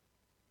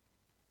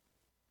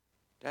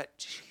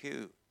 That's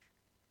huge.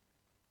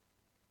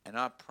 And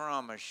I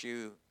promise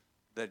you,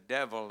 the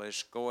devil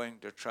is going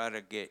to try to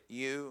get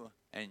you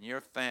and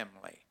your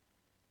family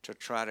to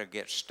try to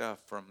get stuff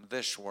from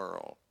this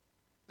world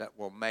that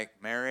will make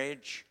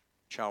marriage,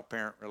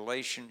 child-parent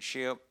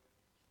relationship,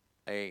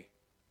 a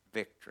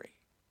victory.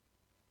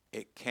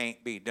 It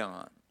can't be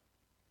done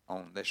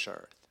on this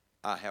earth.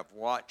 I have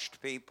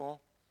watched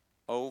people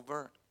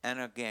over and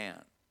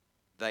again.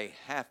 They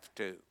have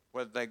to,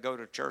 whether they go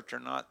to church or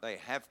not, they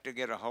have to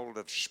get a hold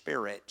of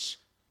spirits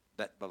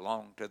that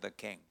belong to the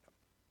kingdom.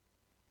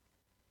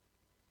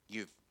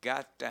 You've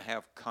got to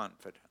have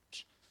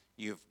confidence.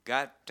 You've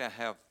got to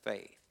have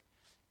faith.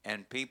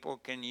 And people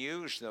can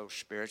use those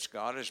spirits.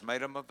 God has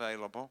made them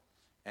available,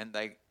 and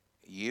they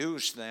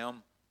use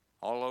them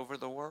all over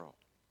the world.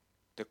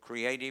 The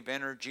creative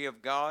energy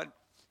of God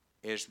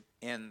is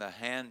in the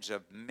hands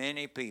of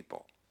many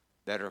people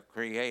that are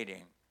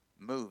creating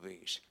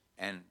movies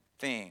and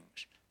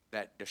things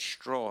that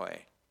destroy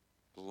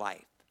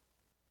life.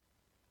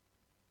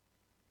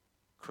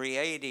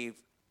 Creative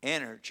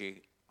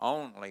energy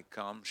only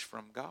comes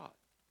from God.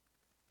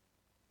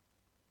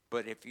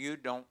 But if you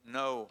don't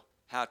know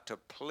how to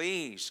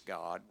please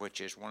God,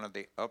 which is one of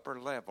the upper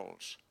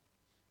levels,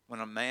 when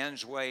a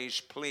man's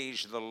ways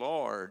please the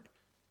Lord,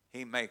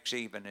 he makes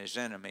even his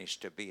enemies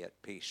to be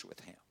at peace with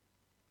him.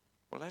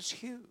 Well, that's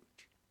huge.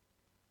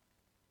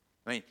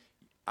 I mean,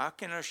 I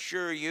can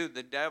assure you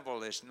the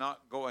devil is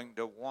not going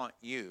to want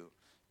you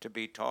to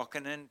be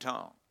talking in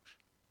tongues,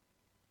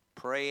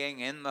 praying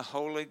in the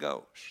Holy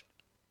Ghost,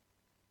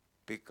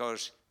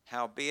 because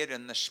howbeit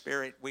in the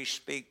Spirit we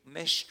speak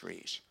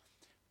mysteries.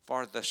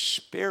 For the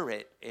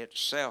Spirit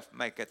itself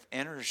maketh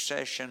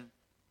intercession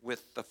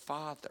with the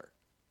Father.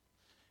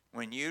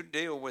 When you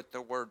deal with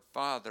the word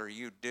Father,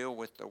 you deal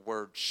with the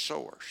word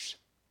source.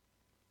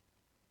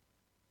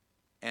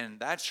 And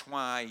that's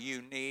why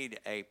you need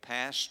a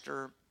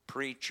pastor,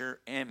 preacher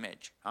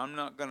image. I'm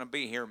not going to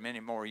be here many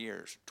more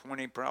years,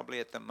 20 probably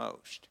at the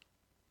most.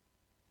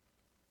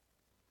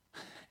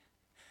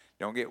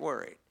 Don't get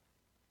worried.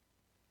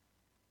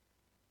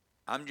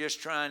 I'm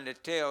just trying to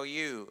tell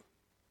you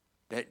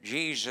that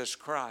Jesus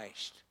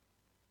Christ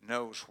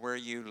knows where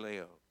you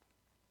live.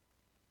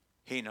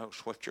 He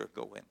knows what you're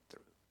going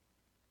through.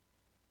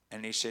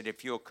 And he said,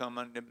 if you'll come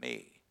unto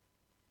me,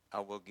 I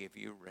will give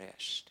you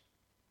rest.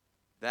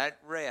 That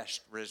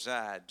rest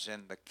resides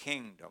in the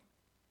kingdom,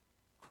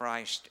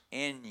 Christ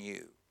in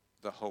you,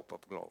 the hope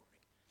of glory.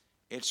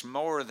 It's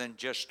more than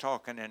just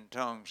talking in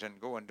tongues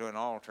and going to an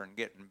altar and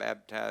getting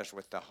baptized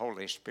with the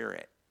Holy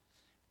Spirit.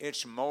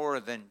 It's more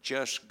than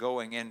just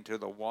going into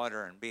the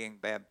water and being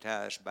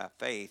baptized by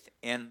faith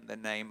in the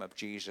name of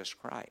Jesus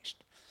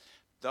Christ.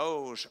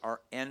 Those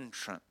are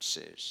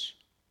entrances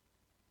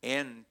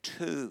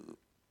into,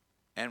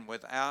 and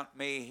without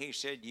me, he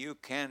said, you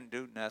can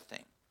do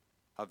nothing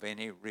of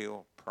any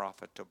real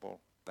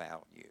profitable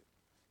value.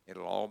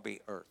 It'll all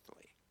be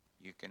earthly.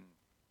 You can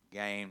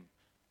gain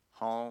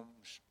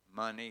homes,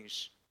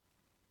 monies.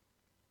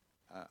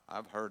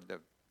 I've heard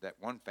that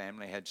one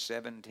family had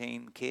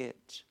 17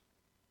 kids.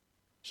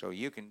 So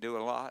you can do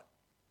a lot.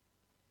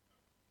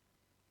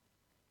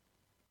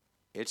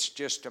 It's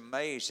just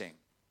amazing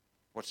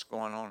what's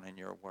going on in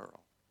your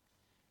world.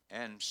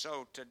 And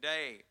so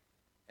today,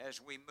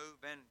 as we move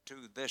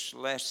into this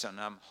lesson,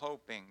 I'm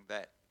hoping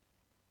that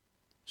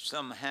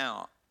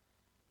somehow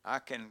I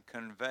can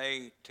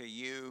convey to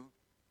you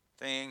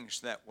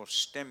things that will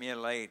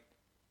stimulate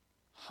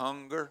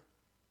hunger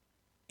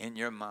in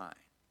your mind.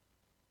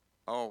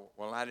 Oh,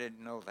 well, I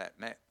didn't know that.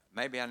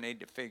 Maybe I need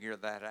to figure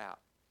that out.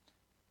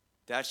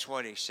 That's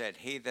what he said.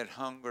 He that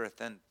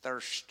hungereth and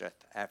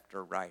thirsteth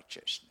after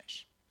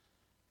righteousness.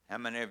 How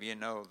many of you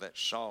know that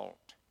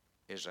salt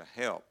is a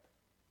help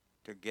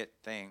to get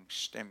things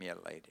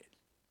stimulated?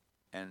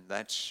 And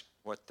that's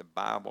what the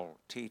Bible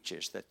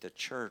teaches, that the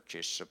church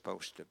is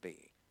supposed to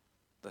be,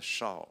 the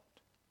salt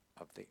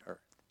of the earth.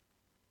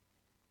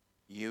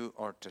 You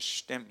are to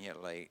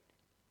stimulate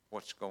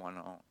what's going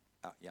on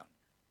out yonder.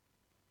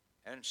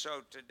 And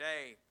so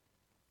today,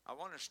 I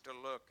want us to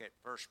look at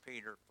 1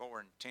 Peter 4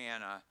 and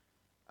 10.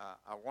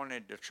 I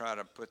wanted to try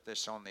to put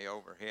this on the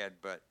overhead,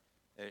 but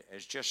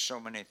there's just so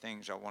many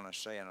things I want to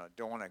say, and I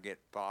don't want to get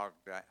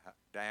bogged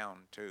down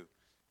to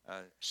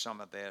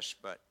some of this.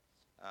 But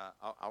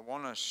I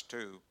want us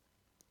to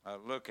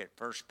look at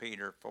 1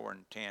 Peter 4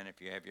 and 10,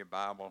 if you have your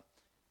Bible.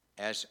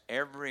 As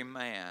every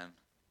man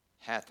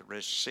hath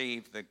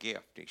received the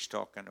gift, he's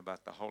talking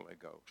about the Holy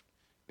Ghost,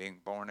 being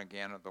born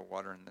again of the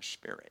water and the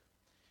Spirit.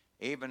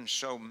 Even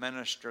so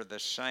minister the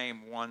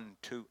same one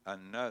to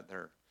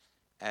another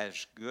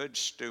as good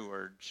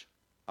stewards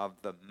of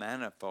the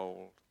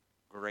manifold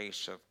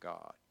grace of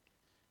God.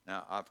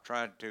 Now, I've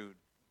tried to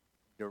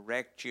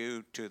direct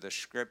you to the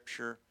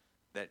scripture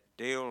that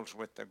deals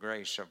with the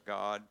grace of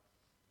God,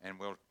 and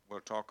we'll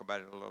talk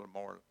about it a little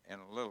more in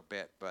a little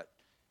bit, but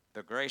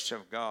the grace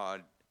of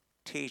God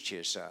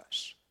teaches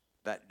us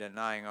that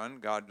denying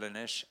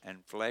ungodliness and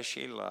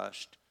fleshy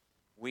lust,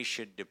 we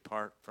should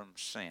depart from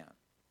sin.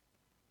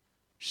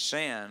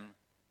 Sin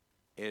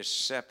is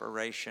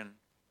separation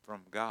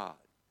from God.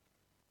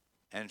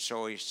 And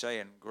so he's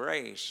saying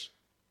grace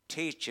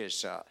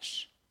teaches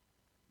us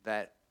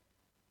that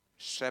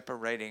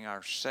separating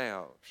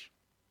ourselves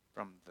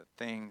from the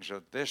things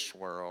of this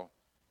world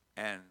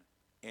and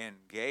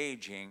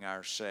engaging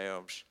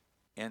ourselves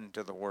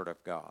into the Word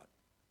of God.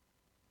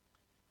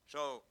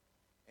 So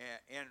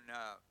in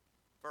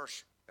 1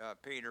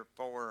 Peter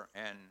 4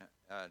 and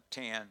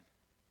 10,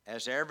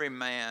 as every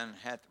man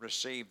hath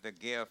received the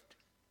gift,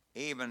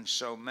 even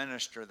so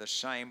minister the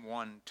same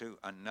one to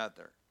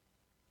another,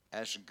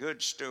 as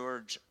good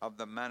stewards of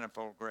the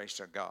manifold grace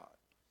of God.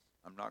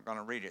 I'm not going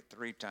to read it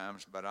 3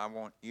 times, but I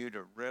want you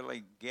to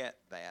really get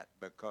that,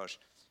 because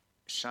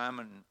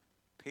Simon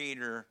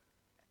Peter,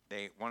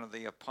 one of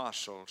the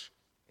apostles,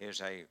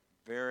 is a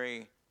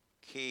very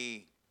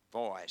key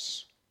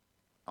voice.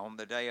 On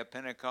the day of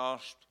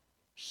Pentecost,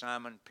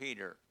 Simon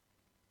Peter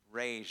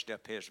raised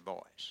up his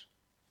voice.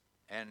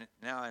 And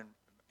now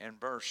in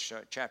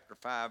chapter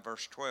 5,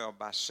 verse 12,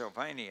 by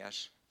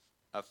Silvanus,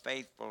 a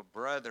faithful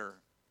brother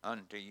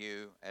unto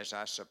you, as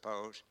I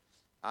suppose,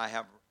 I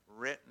have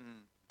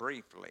written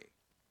briefly,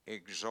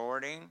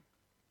 exhorting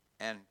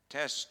and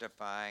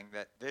testifying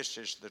that this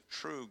is the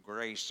true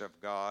grace of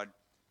God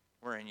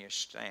wherein you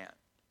stand.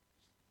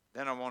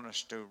 Then I want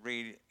us to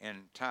read in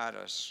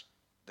Titus,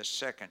 the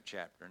 2nd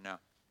chapter. Now,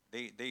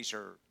 these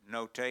are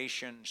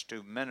notations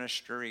to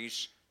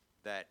ministries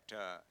that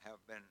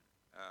have been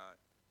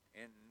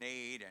in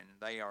need, and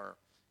they are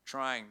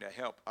trying to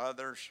help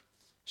others.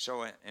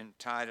 So in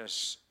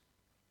Titus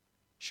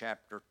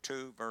chapter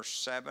 2, verse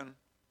 7,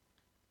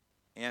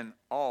 in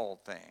all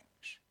things.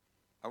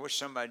 I wish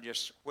somebody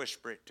just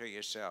whisper it to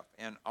yourself.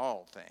 In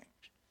all things.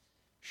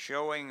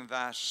 Showing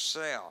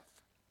thyself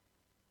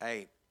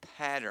a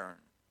pattern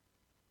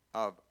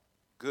of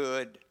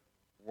good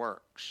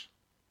works.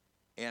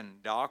 In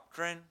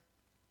doctrine,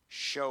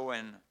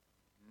 showing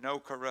no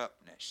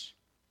corruptness.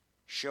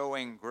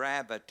 Showing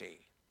gravity.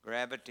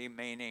 Gravity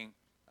meaning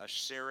a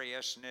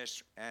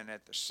seriousness and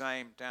at the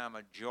same time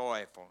a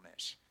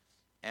joyfulness.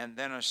 And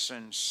then a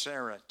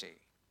sincerity.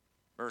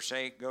 Verse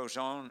 8 goes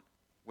on,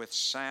 with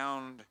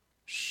sound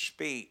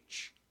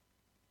speech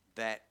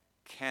that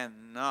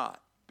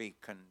cannot be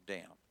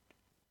condemned.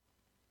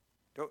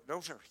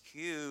 Those are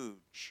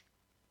huge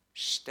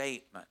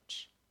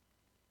statements,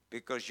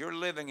 because you're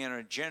living in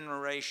a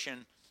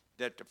generation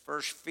that the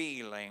first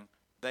feeling,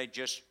 they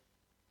just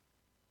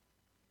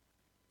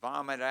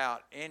vomit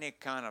out any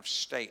kind of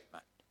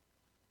statement.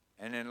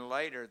 And then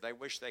later, they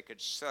wish they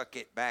could suck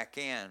it back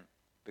in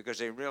because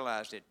they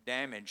realized it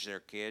damaged their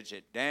kids,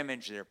 it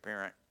damaged their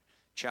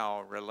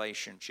parent-child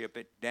relationship,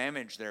 it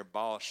damaged their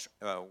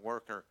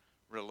boss-worker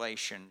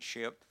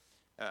relationship.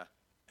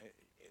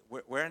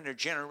 We're in the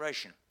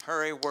generation,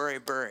 hurry, worry,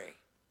 bury.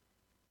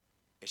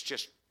 It's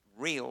just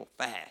real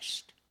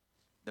fast.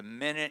 The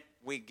minute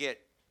we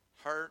get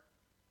hurt,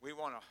 we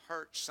want to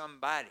hurt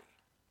somebody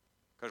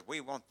because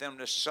we want them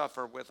to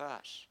suffer with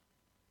us.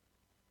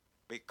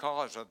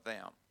 Because of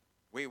them,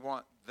 we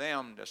want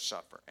them to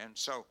suffer. And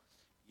so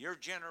your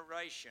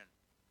generation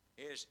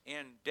is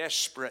in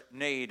desperate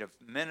need of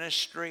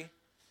ministry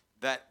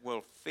that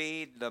will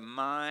feed the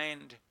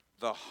mind,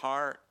 the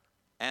heart,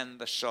 and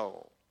the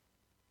soul.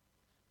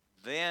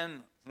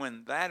 Then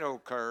when that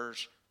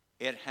occurs,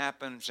 it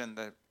happens in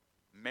the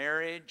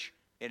marriage,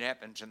 it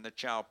happens in the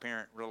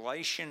child-parent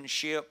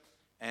relationship,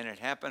 and it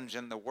happens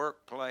in the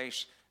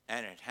workplace,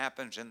 and it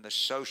happens in the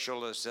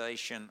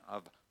socialization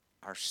of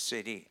our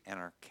city and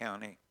our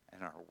county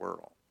and our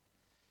world.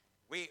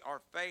 We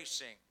are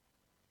facing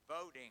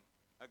voting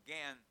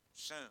again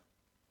soon.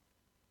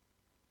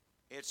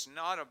 It's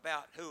not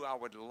about who I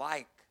would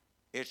like,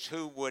 it's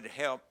who would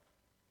help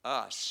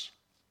us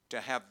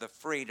to have the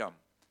freedom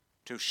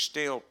to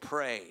still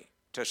pray,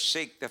 to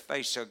seek the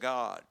face of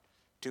God,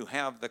 to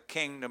have the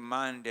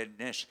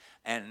kingdom-mindedness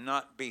and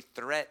not be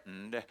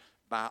threatened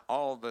by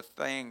all the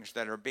things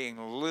that are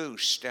being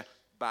loosed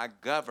by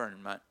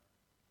government.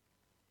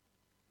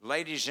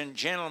 Ladies and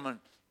gentlemen,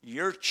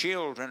 your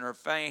children are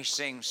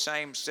facing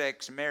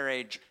same-sex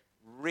marriage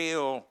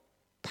real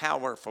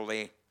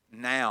powerfully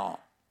now.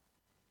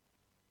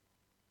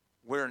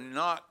 We're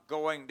not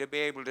going to be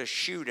able to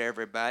shoot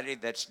everybody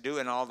that's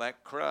doing all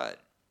that crud.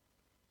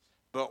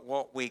 But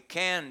what we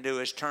can do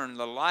is turn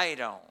the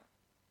light on.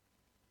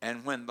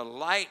 And when the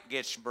light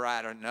gets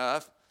bright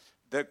enough,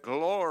 the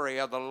glory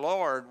of the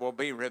Lord will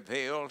be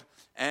revealed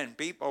and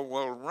people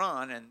will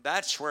run. And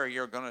that's where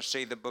you're going to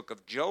see the book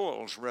of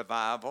Joel's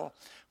revival,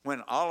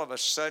 when all of a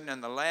sudden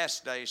in the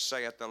last days,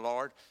 saith the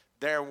Lord,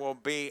 there will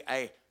be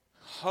a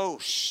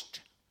host,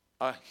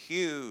 a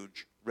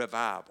huge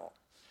revival.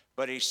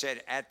 But he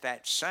said at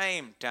that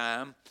same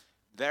time,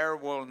 there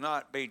will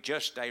not be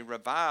just a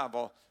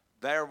revival,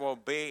 there will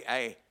be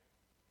a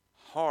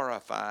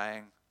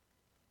horrifying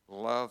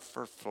love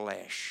for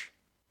flesh.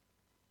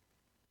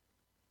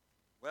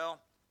 Well,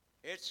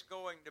 it's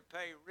going to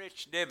pay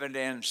rich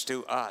dividends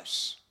to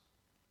us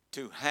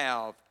to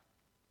have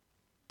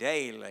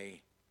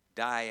daily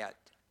diet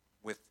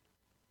with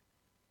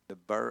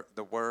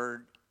the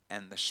Word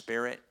and the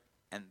Spirit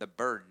and the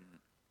burden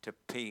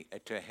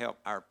to help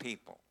our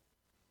people.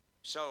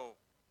 So,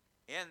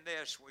 in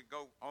this, we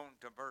go on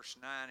to verse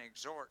 9,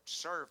 exhort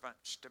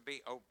servants to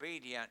be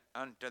obedient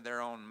unto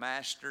their own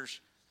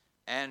masters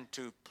and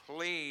to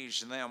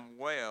please them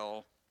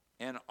well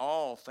in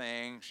all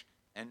things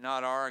and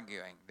not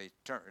arguing.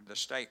 The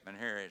statement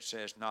here, it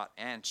says not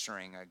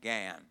answering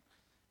again,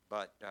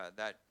 but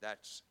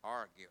that's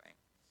arguing.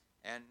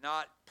 And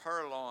not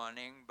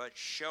purloining, but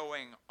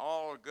showing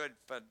all good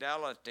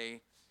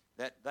fidelity,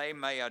 that they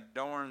may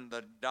adorn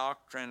the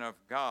doctrine of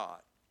God.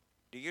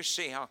 Do you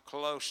see how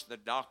close the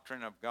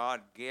doctrine of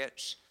God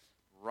gets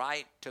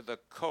right to the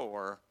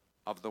core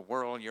of the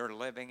world you're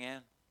living in?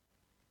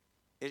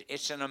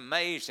 It's an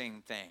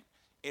amazing thing.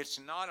 It's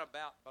not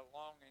about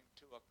belonging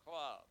to a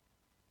club.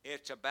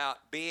 It's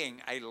about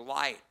being a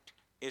light.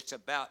 It's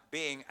about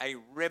being a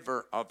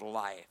river of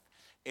life.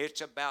 It's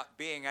about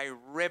being a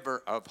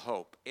river of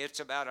hope. It's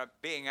about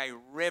being a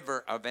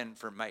river of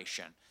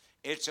information.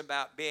 It's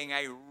about being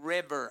a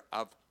river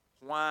of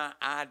why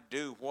I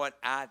do what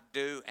I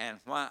do and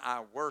why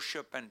I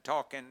worship and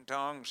talk in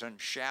tongues and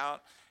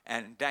shout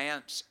and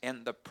dance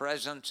in the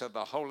presence of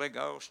the Holy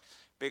Ghost.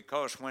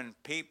 Because when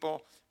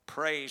people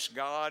praise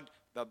God,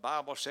 the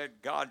Bible said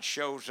God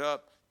shows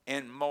up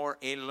in more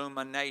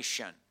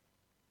illumination.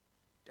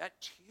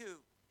 That's huge.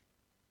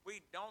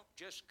 We don't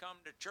just come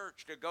to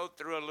church to go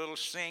through a little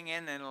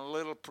singing and a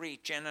little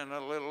preaching and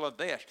a little of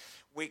this.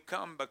 We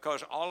come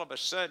because all of a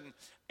sudden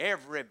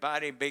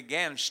everybody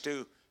begins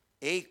to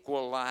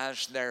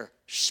equalize their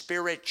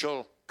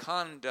spiritual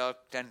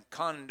conduct, and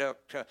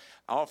conduct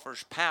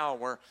offers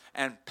power,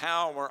 and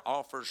power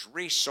offers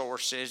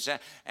resources.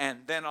 And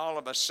then all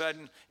of a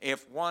sudden,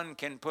 if one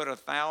can put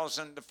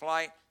 1,000 to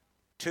flight,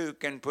 two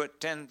can put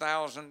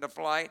 10,000 to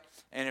flight.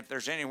 And if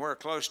there's anywhere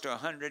close to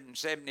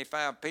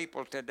 175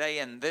 people today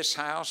in this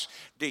house,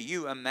 do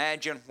you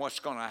imagine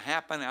what's going to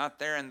happen out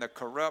there in the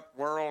corrupt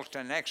world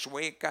to next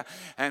week?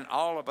 And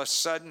all of a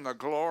sudden, the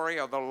glory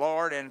of the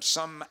Lord in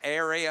some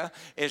area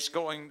is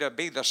going to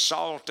be the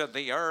salt of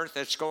the earth.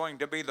 It's going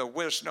to be the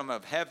wisdom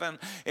of heaven.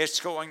 It's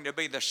going to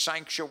be the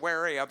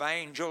sanctuary of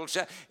angels.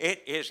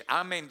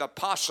 The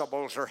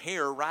possibles are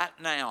here right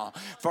now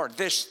for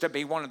this to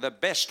be one of the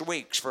best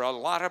weeks for a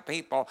lot of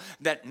people people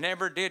that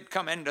never did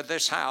come into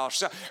this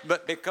house,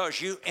 but because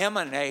you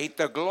emanate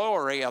the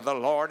glory of the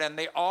Lord and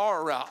the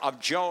aura of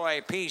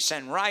joy, peace,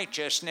 and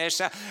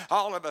righteousness,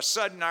 all of a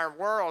sudden our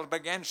world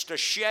begins to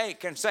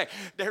shake and say,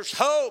 there's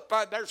hope,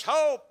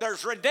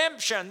 there's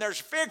redemption,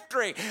 there's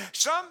victory.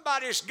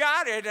 Somebody's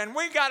got it and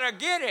we got to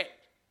get it.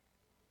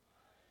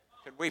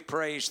 Could we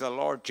praise the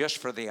Lord just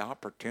for the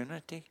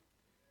opportunity?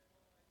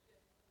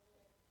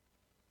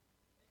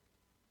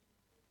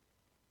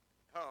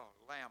 Oh,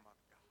 Lamb of God.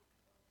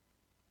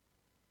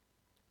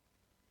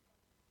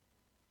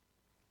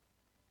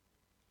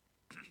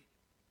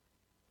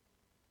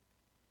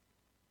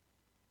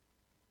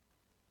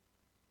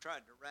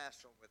 Tried to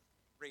wrestle with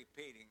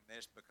repeating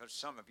this because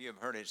some of you have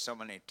heard it so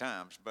many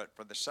times, but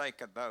for the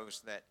sake of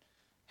those that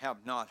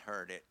have not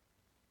heard it,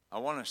 I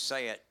want to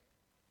say it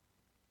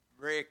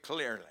very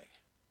clearly.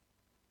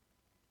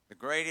 The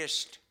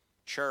greatest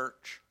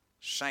church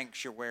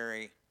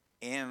sanctuary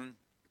in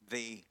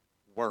the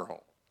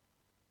world,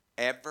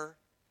 ever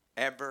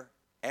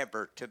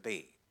to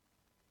be.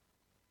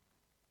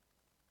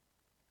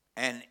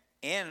 And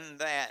in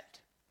that,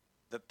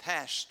 the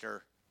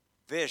pastor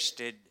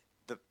visited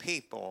the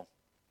people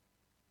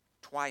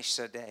twice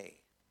a day.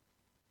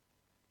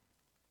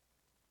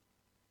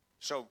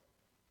 So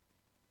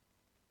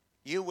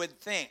you would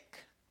think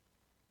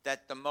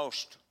that the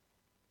most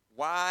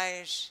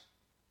wise,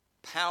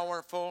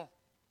 powerful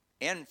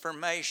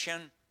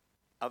information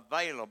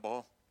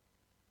available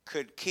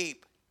could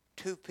keep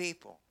two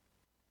people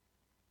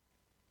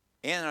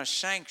in a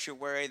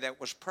sanctuary that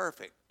was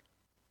perfect.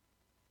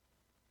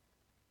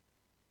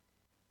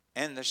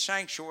 And the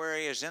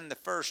sanctuary is in the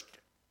first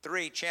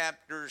 3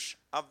 chapters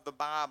of the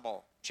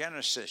Bible,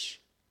 Genesis.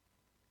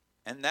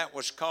 And that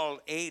was called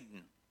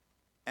Eden.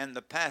 And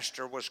the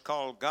pastor was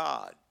called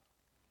God.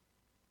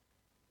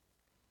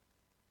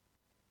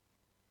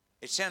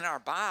 It's in our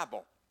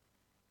Bible.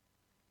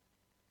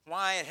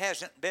 Why it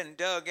hasn't been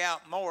dug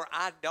out more,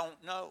 I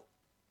don't know.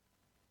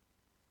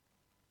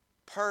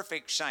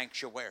 Perfect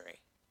sanctuary.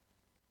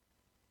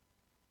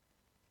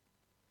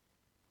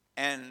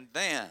 And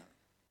then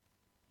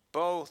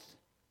both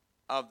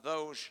of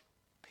those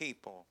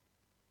people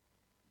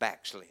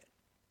backslid.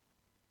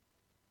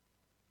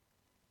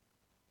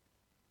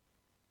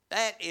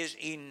 That is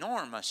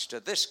enormous to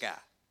this guy.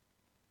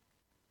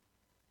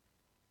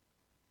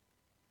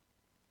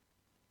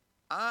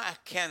 I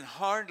can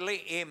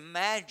hardly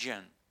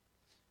imagine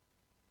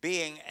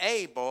being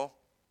able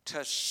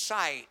to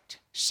cite,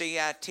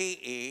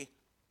 C-I-T-E,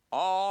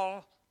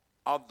 all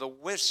of the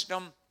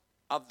wisdom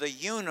of the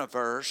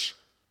universe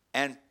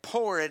and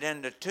pour it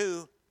into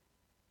 2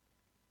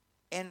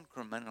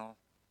 incremental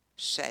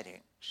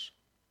settings.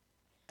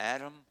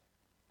 Adam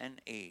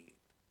and Eve.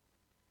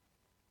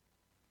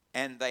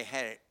 And they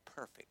had it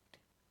perfect.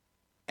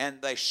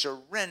 And they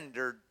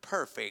surrendered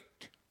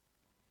perfect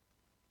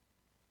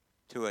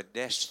to a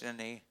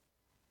destiny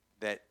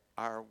that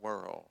our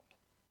world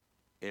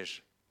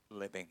is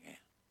living in.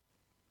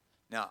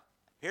 Now,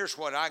 here's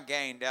what I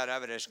gained out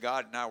of it as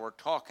God and I were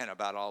talking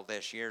about all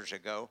this years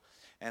ago.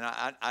 And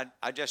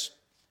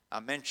I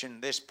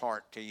mentioned this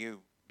part to you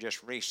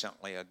just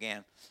recently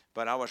again.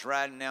 But I was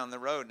riding down the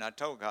road and I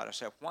told God, I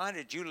said, why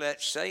did you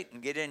let Satan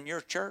get in your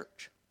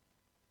church?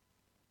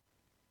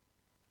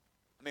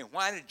 I mean,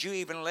 why did you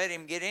even let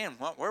him get in?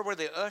 Where were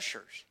the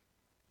ushers?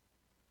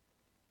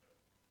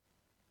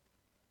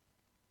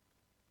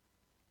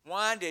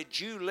 Why did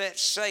you let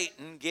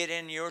Satan get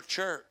in your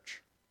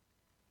church?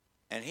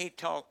 And he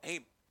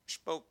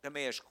spoke to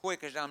me as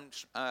quick as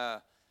I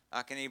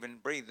can even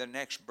breathe the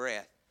next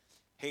breath.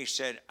 He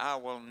said, I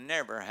will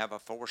never have a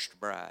forced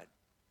bride.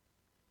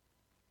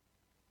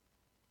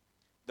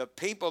 The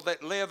people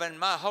that live in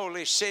my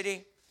holy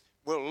city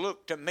will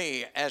look to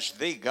me as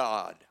the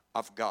God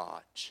of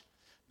gods.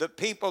 The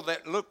people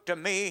that look to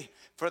me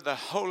for the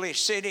holy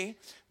city,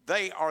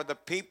 they are the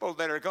people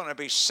that are going to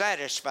be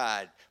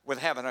satisfied with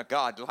having a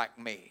God like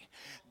me.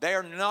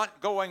 They're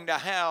not going to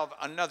have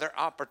another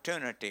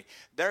opportunity.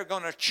 They're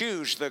going to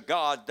choose the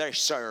God they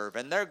serve,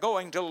 and they're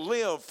going to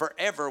live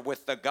forever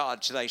with the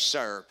gods they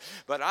serve.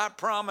 But I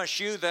promise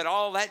you that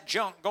all that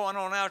junk going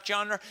on out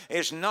yonder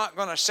is not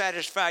going to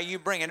satisfy you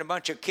bringing a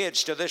bunch of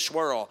kids to this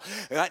world.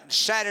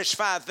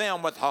 Satisfy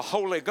them with the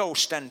Holy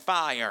Ghost and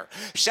fire.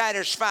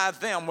 Satisfy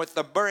them with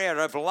the bread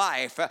of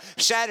life.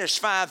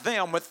 Satisfy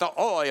them with the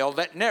oil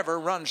that never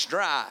runs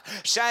dry.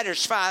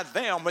 Satisfy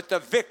them with the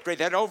victory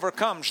that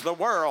overcomes the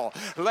world.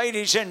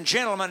 Ladies and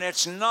gentlemen,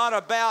 it's not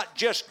about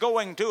just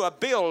going to a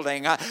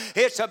building.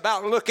 It's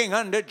about looking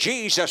unto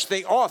Jesus,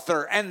 the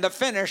author and the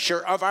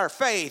finisher of our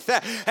faith,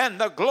 and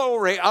the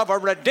glory of a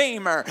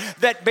Redeemer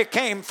that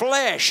became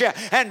flesh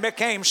and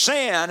became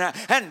sin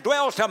and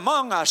dwelt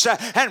among us.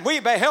 And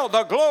we beheld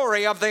the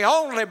glory of the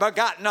only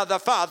begotten of the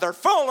Father,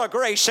 full of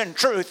grace and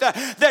truth,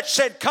 that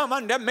said, come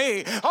unto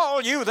me,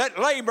 all you that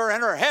labor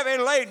and are heavy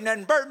laden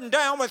and burdened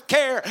down with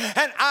care,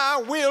 and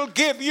I will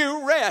give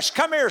you rest.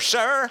 Come here,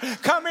 sir.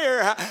 Come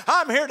here.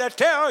 I'm here to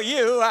tell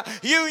you,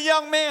 you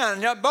young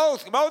men,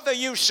 both of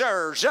you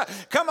sirs,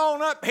 come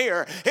on up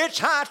here. It's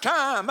high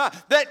time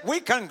that we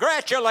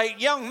congratulate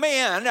young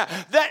men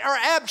that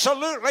are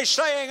absolutely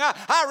saying,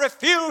 I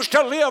refuse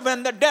to live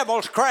in the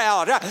devil's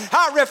crowd.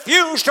 I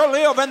refuse to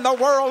live in the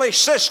worldly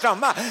system.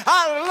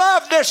 I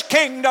love this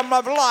kingdom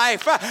of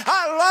life.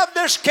 I love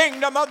this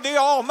kingdom of the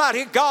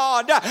Almighty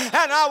God.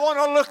 And I want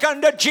to look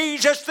unto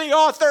Jesus, the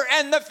author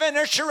and the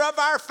finisher of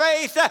our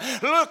faith.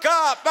 Look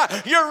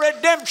up. Your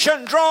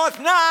redemption draweth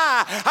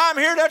nigh. I'm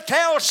here to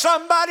tell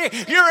somebody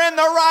you're in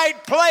the right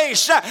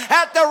place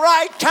at the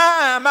right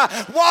time.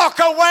 Walk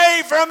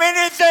away from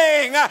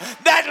anything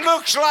that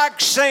looks like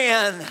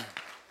sin.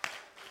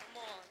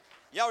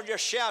 Y'all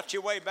just shout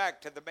your way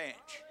back to the bench.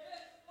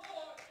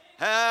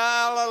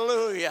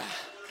 Hallelujah.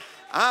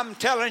 I'm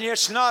telling you,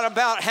 it's not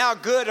about how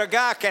good a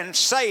guy can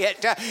say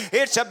it.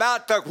 It's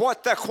about the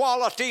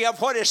quality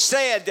of what is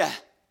said.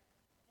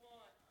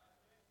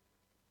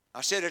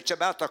 I said it's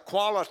about the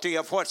quality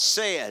of what's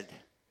said.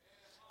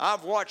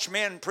 I've watched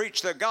men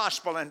preach the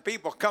gospel and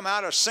people come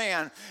out of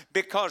sin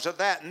because of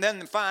that, and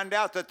then find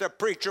out that the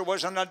preacher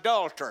was an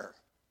adulterer.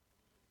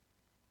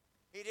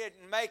 He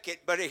didn't make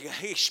it, but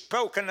he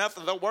spoke enough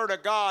of the Word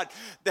of God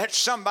that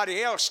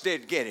somebody else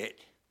did get it.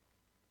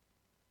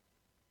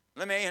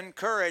 Let me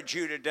encourage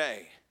you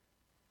today.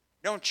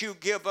 Don't you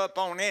give up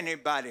on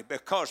anybody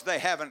because they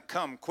haven't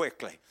come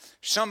quickly.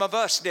 Some of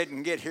us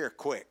didn't get here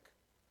quick.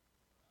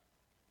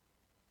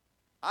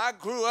 I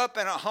grew up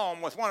in a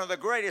home with one of the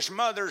greatest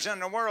mothers in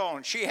the world,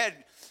 and she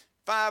had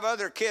 5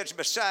 other kids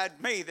beside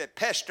me that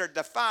pestered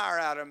the fire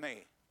out of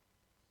me.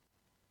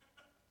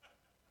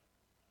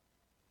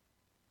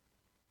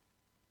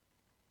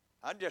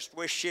 I just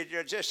wish she'd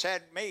just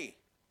had me.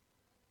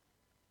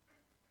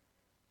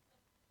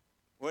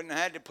 Wouldn't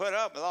have had to put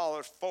up with all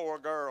those 4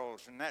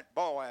 girls and that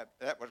boy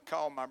that would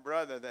call my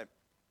brother that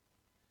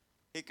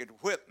he could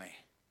whip me.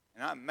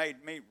 And that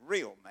made me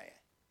real mad.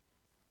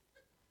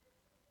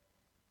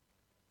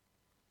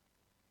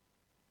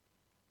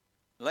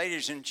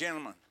 Ladies and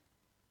gentlemen,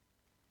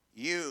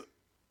 you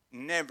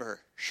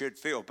never should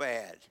feel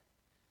bad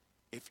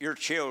if your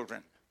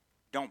children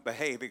don't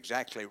behave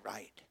exactly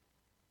right.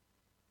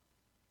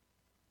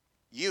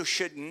 You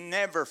should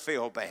never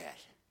feel bad.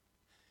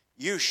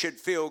 You should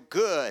feel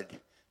good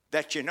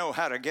that you know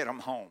how to get them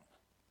home.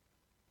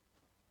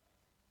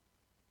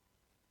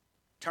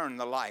 Turn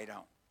the light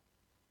on.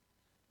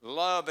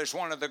 Love is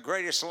one of the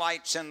greatest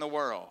lights in the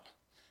world.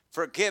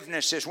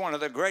 Forgiveness is one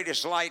of the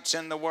greatest lights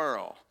in the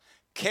world.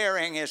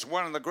 Caring is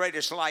one of the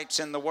greatest lights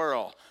in the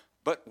world.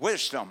 But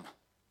wisdom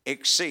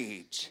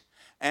exceeds.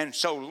 And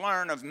so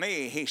learn of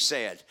me, he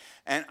said,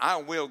 and I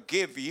will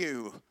give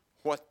you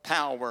what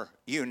power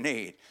you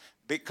need.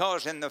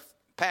 Because in the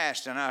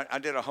past, and I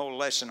did a whole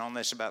lesson on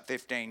this about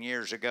 15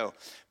 years ago,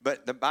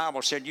 but the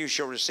Bible said you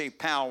shall receive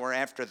power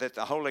after that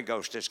the Holy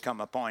Ghost has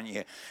come upon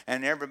you.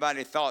 And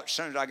everybody thought as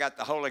soon as I got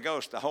the Holy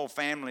Ghost, the whole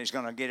family is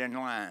going to get in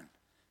line.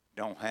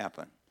 Don't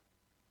happen.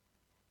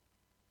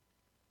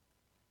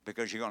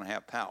 Because you're going to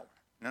have power.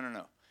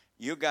 No.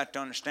 You got to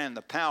understand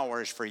the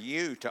power is for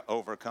you to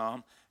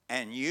overcome,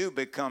 and you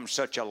become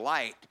such a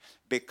light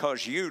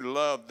because you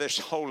love this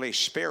Holy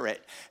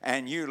Spirit,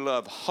 and you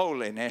love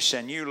holiness,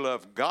 and you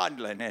love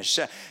godliness,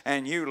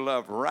 and you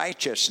love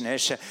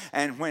righteousness.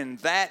 And when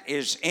that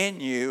is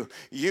in you,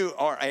 you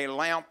are a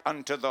lamp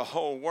unto the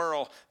whole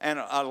world, and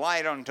a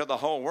light unto the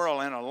whole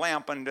world, and a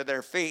lamp unto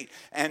their feet.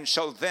 And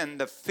so then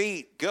the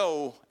feet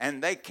go,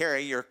 and they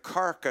carry your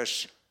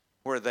carcass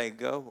where they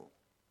go.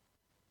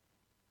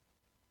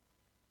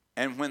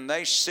 And when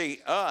they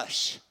see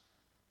us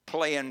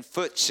playing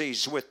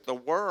footsies with the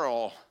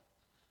world,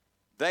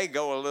 they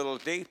go a little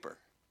deeper.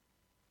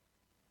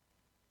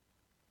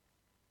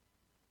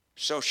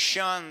 So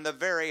shun the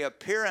very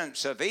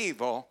appearance of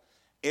evil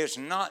is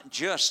not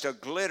just a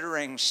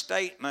glittering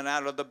statement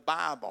out of the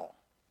Bible.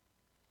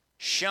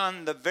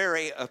 Shun the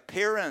very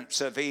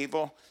appearance of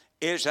evil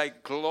is a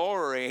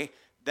glory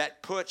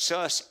that puts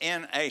us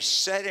in a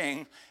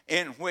setting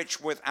in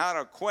which, without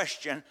a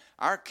question,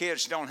 our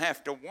kids don't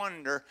have to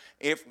wonder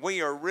if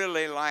we are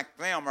really like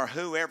them or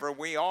whoever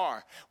we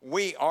are.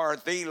 We are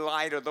the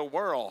light of the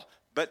world,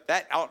 but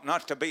that ought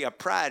not to be a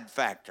pride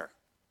factor.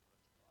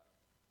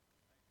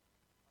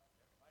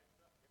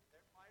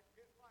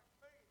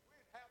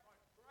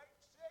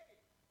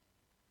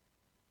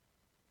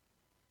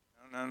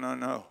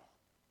 No.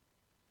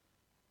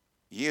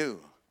 You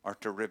are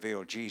to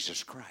reveal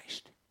Jesus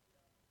Christ.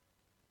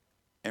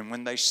 And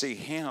when they see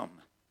him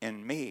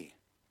in me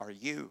or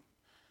you,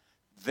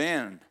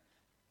 then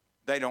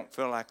they don't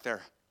feel like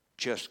they're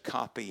just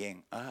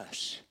copying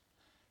us,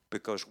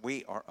 because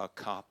we are a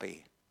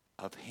copy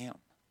of him.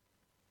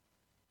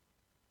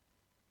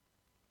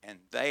 And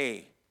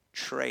they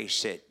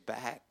trace it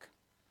back.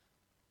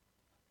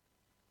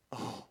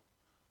 Oh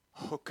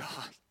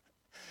God,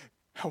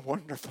 how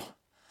wonderful.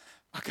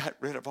 I got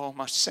rid of all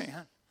my sin.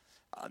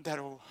 That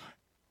old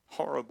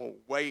horrible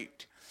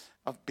weight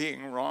of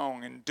being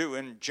wrong and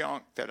doing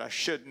junk that I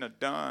shouldn't have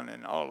done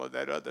and all of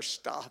that other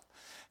stuff.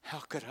 How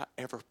could I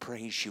ever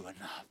praise you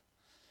enough?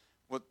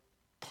 Well,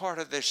 part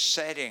of this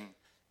setting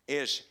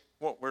is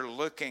what we're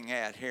looking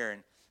at here.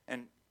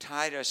 And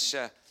Titus,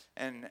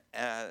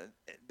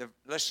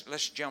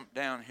 let's jump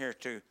down here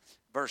to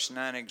verse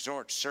 9.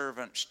 Exhort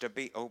servants to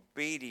be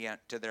obedient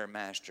to their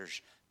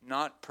masters,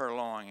 not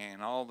purloining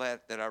and all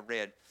that I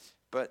read.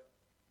 But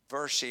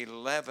verse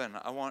 11,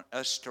 I want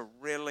us to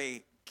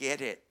really get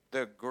it.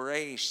 The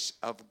grace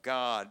of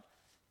God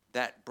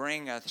that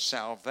bringeth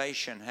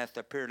salvation hath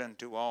appeared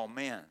unto all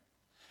men.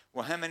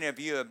 Well, how many of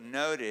you have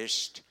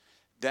noticed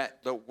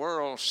that the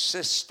world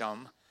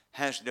system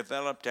has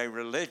developed a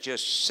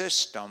religious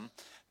system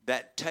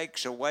that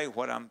takes away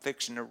what I'm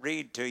fixing to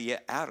read to you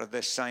out of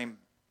this same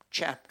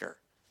chapter?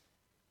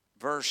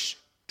 Verse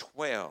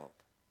 12.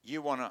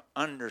 You want to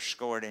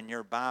underscore it in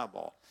your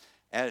Bible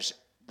as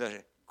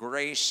the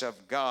grace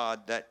of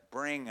God that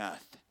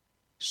bringeth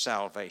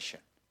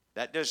salvation.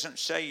 That doesn't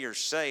say you're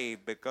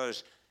saved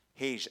because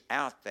He's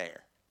out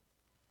there.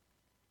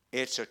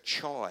 It's a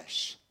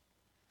choice.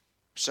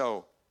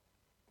 So,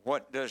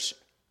 what does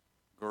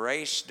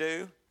grace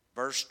do?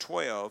 Verse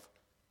 12,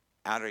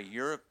 out of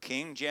your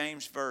King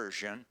James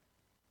Version,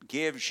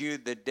 gives you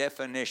the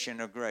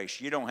definition of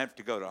grace. You don't have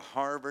to go to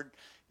Harvard.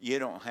 You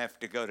don't have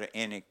to go to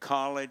any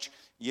college.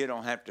 You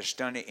don't have to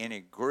study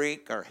any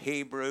Greek or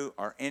Hebrew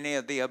or any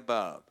of the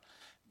above.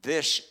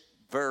 This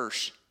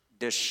verse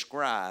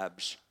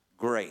describes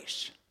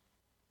grace.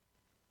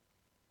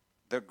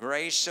 The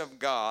grace of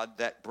God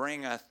that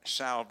bringeth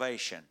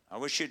salvation. I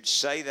wish you'd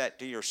say that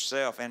to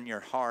yourself in your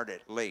heart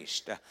at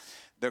least.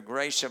 The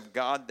grace of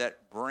God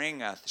that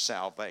bringeth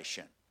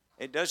salvation.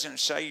 It doesn't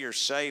say you're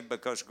saved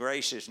because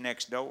grace is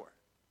next door.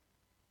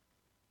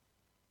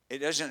 It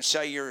doesn't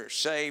say you're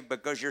saved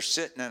because you're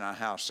sitting in a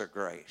house of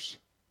grace.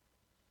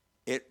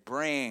 It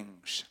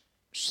brings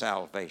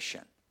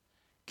salvation.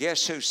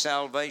 Guess who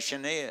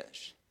salvation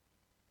is?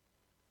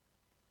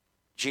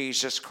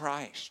 Jesus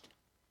Christ,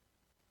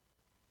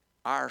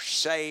 our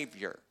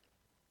Savior.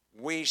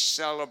 We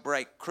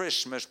celebrate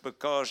Christmas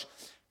because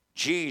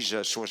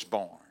Jesus was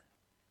born,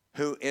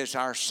 who is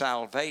our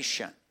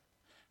salvation.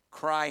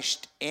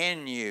 Christ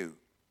in you,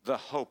 the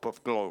hope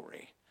of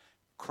glory.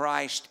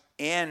 Christ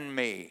in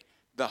me,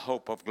 the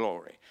hope of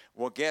glory.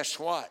 Well, guess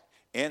what?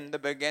 In the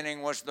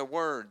beginning was the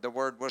Word. The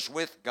Word was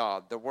with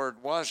God. The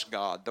Word was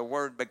God. The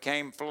Word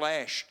became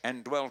flesh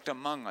and dwelt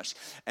among us.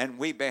 And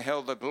we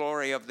beheld the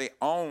glory of the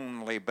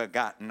only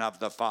begotten of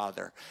the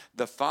Father.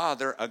 The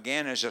Father,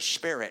 again, is a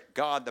spirit.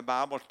 God, the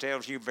Bible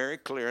tells you very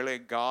clearly,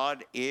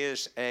 God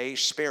is a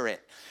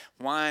spirit.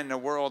 Why in the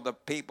world the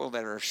people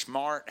that are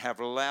smart have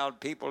allowed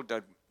people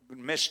to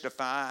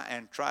mystify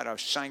and try to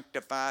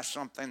sanctify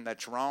something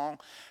that's wrong?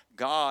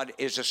 God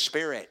is a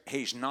spirit.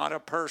 He's not a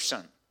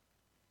person.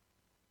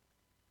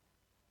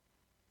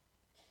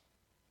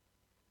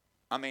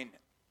 I mean,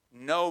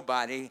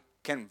 nobody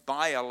can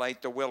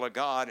violate the will of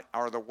God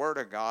or the Word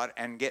of God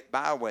and get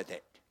by with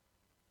it.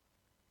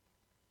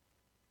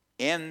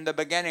 In the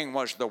beginning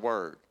was the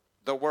Word.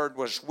 The Word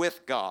was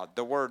with God.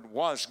 The Word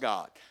was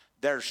God.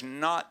 There's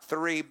not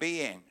three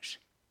beings.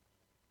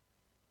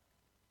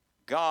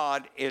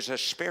 God is a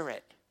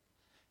spirit.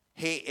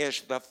 He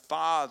is the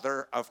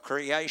Father of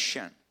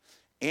creation.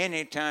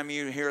 Anytime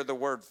you hear the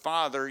word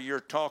Father,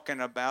 you're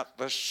talking about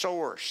the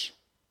source.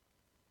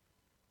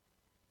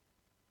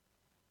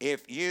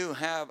 If you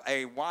have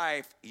a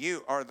wife,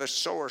 you are the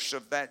source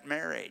of that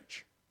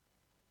marriage.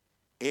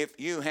 If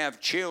you have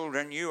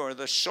children, you are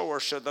the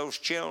source of those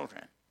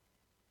children.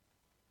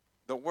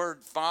 The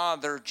word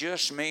Father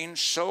just means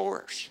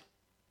source.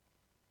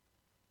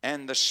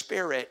 And the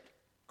Spirit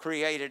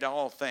created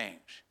all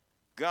things.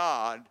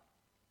 God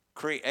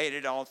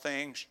created all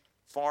things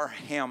for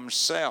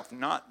Himself,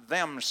 not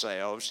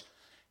themselves,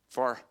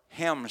 for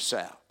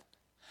Himself.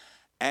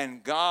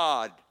 And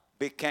God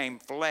became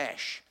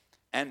flesh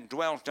and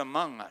dwelt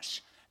among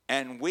us.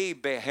 And we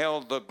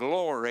beheld the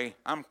glory,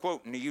 I'm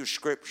quoting to you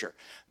scripture,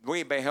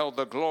 we beheld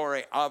the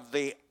glory of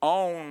the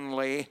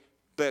only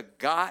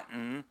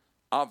begotten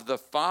of the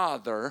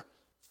Father,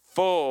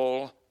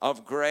 full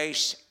of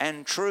grace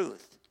and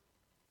truth.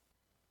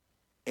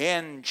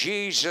 In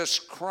Jesus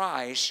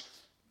Christ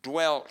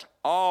dwelt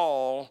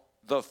all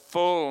the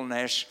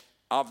fullness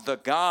of the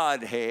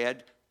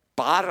Godhead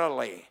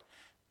bodily.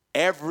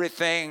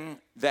 Everything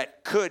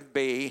that could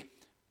be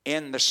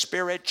in the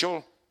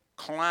spiritual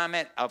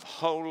climate of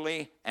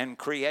holy and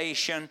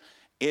creation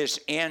is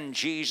in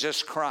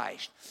Jesus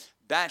Christ.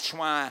 That's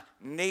why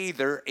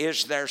neither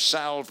is there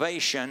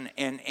salvation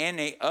in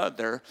any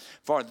other,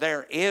 for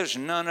there is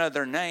none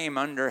other name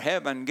under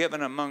heaven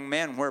given among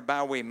men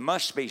whereby we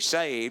must be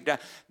saved.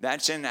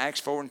 That's in Acts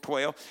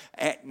 4:12.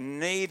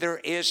 Neither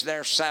is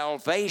there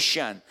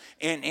salvation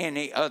in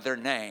any other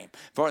name,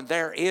 for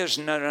there is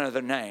none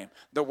other name.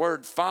 The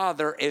word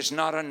Father is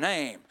not a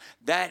name.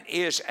 That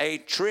is a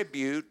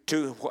tribute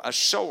to a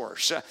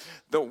source.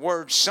 The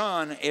word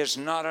Son is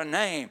not a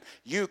name.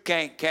 You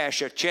can't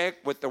cash a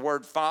check with the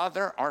word Father.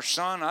 father or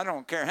son. I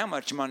don't care how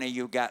much money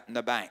you got in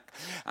the bank.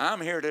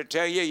 I'm here to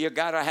tell you, you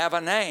got to have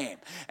a name.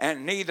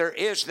 And neither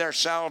is there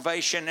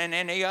salvation in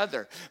any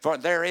other. For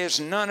there is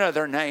none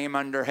other name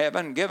under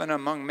heaven given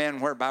among men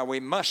whereby we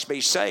must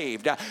be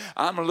saved.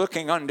 I'm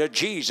looking unto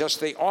Jesus,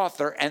 the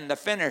author and the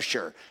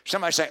finisher.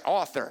 Somebody say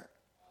author.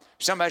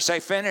 Somebody say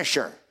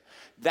finisher.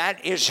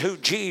 That is who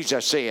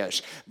Jesus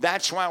is.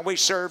 That's why we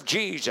serve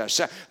Jesus.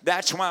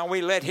 That's why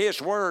we let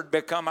His Word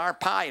become our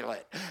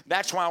pilot.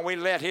 That's why we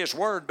let His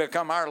Word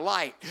become our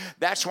light.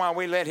 That's why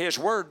we let His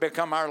Word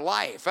become our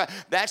life.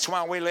 That's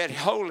why we let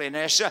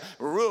holiness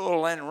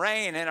rule and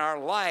reign in our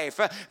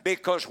life,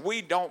 because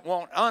we don't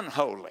want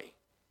unholy.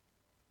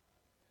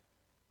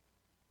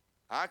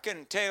 I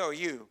can tell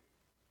you,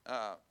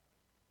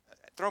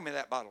 throw me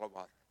that bottle of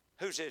water.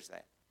 Whose is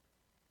that?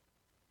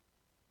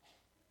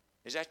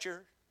 Is that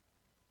yours?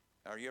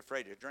 Are you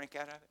afraid to drink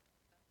out of it?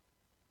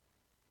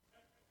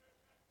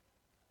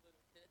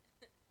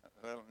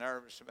 A little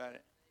nervous about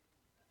it?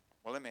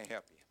 Well, let me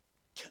help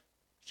you.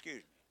 Excuse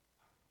me.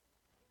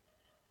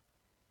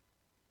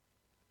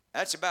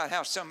 That's about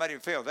how somebody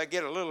feels. They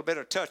get a little bit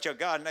of touch of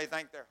God and they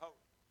think they're holy.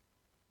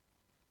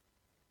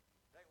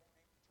 They won't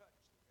even touch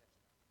the vessel.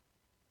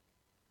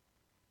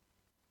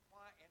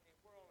 Why in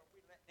the world are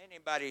we letting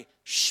anybody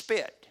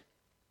spit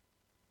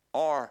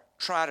or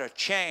try to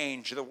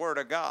change the Word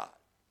of God?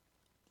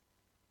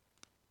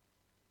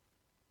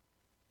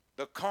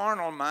 The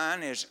carnal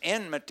mind is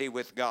enmity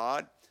with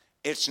God.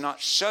 It's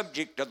not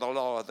subject to the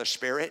law of the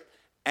Spirit,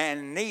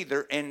 and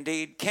neither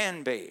indeed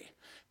can be.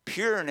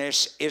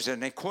 Pureness is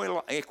an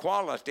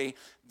equality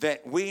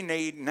that we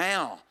need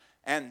now,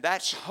 and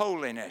that's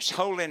holiness.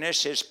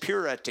 Holiness is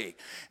purity,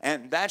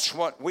 and that's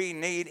what we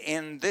need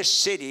in this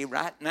city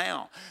right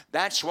now.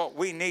 That's what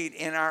we need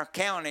in our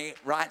county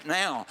right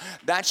now.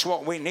 That's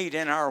what we need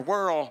in our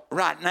world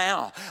right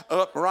now.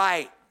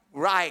 Upright.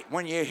 Right,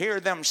 when you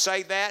hear them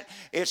say that,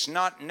 it's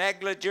not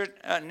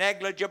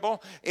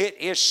negligible. It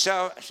is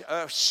so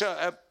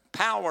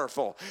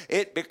powerful.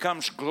 It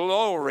becomes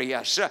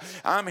glorious.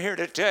 I'm here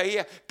to tell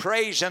you,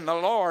 praising the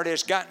Lord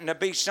has gotten to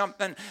be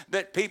something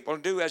that people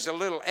do as a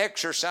little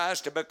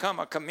exercise to become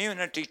a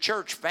community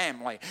church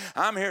family.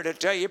 I'm here to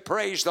tell you,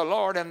 praise the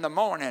Lord in the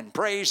morning,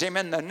 praise Him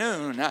in the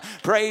noon,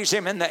 praise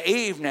Him in the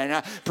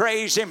evening,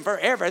 praise Him for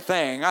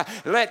everything.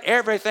 Let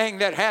everything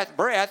that hath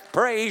breath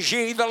praise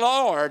ye the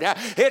Lord.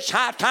 It's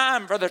high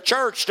time for the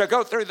church to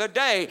go through the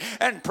day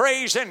and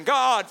praising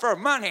God for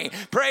money,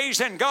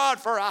 praising God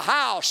for a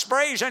house,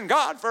 praising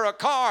God for a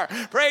car,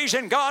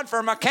 praising God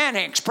for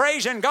mechanics,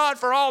 praising God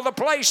for all the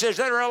places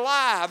that are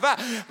alive.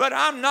 But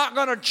I'm not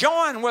going to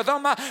join with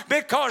them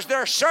because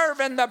they're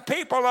serving the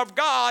people of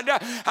God.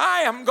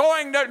 I am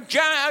going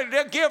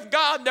to give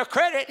God the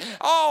credit.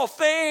 All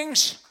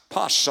things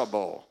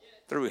possible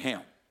through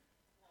Him.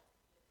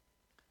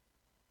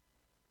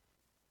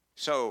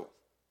 So,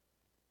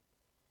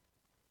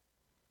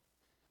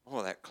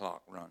 that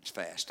clock runs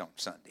fast on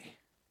Sunday.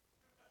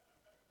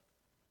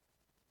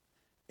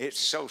 It's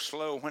so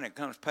slow when it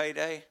comes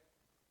payday. Have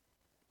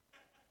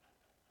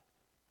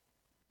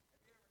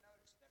you ever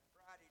noticed that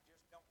Friday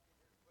just don't get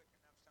here quick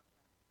enough sometimes?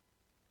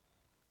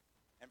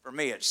 And for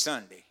me, it's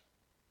Sunday.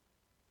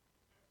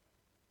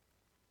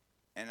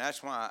 And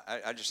that's why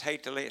I just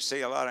hate to see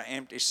a lot of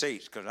empty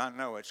seats, because I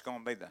know it's going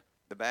to be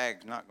the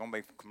bag's not going to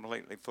be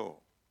completely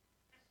full.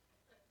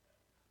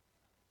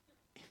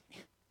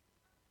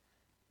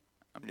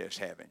 I'm just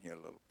having you a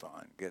little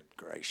fun. Good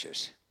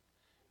gracious.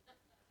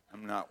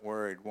 I'm not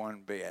worried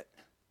one bit.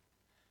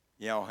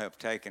 Y'all have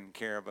taken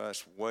care of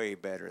us way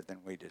better than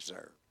we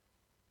deserve.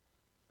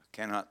 I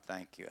cannot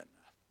thank you enough.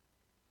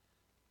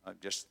 I'm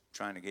just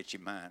trying to get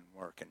your mind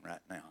working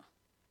right now.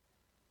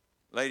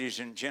 Ladies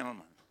and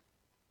gentlemen,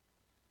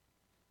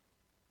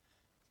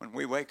 when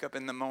we wake up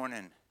in the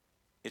morning,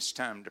 it's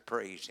time to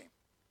praise Him.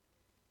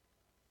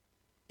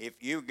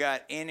 If you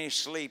got any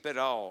sleep at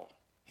all,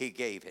 He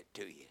gave it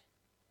to you.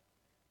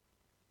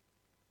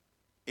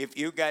 If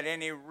you got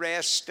any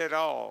rest at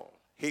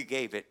all, He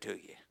gave it to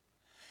you.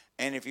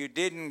 And if you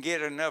didn't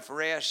get enough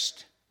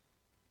rest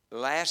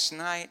last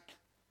night,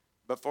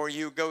 before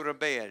you go to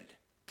bed,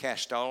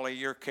 cast all of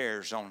your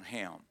cares on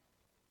Him.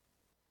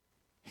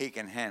 He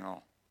can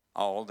handle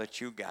all that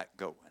you got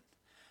going.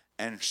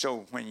 And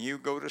so when you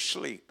go to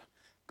sleep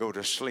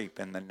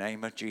in the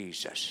name of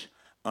Jesus,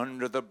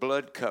 under the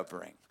blood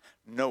covering,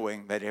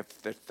 knowing that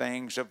if the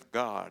things of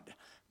God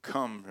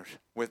come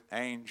with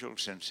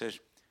angels and says,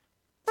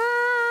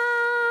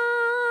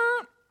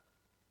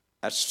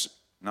 that's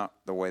not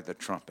the way the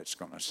trumpet's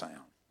going to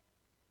sound.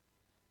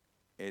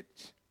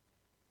 It's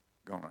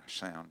going to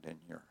sound in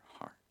your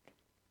heart.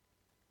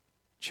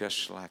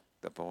 Just like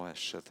the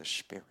voice of the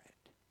Spirit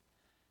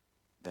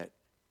that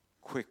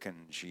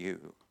quickens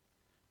you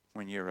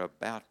when you're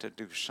about to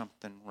do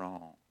something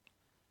wrong.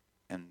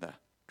 And the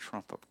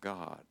trump of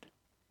God,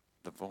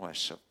 the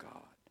voice of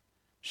God,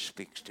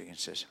 speaks to you and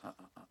says,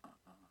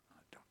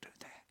 don't do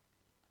that.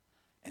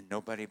 And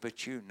nobody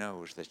but you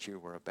knows that you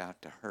were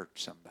about to hurt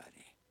somebody.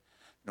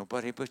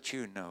 Nobody but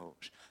you knows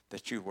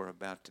that you were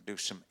about to do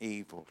some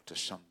evil to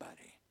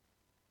somebody.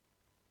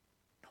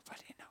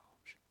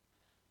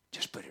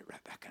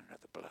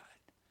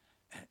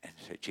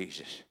 say,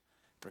 Jesus,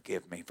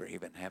 forgive me for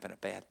even having a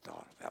bad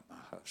thought about my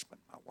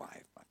husband, my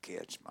wife, my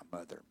kids, my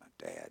mother, my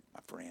dad, my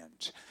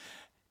friends.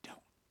 Don't.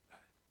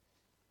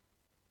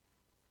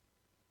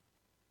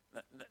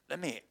 Let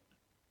me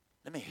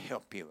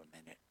help you a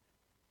minute,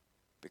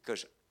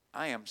 because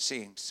I am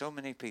seeing so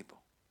many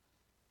people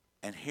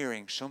and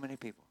hearing so many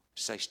people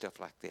say stuff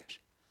like this.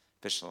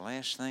 If it's the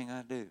last thing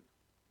I do,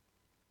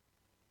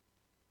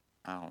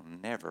 I'll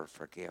never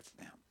forgive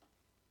them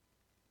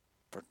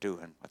for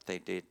doing what they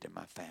did to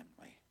my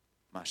family,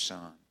 my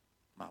son,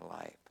 my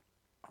life,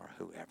 or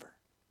whoever.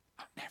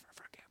 I'll never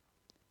forgive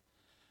them.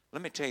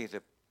 Let me tell you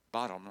the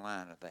bottom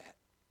line of that.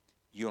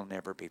 You'll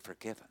never be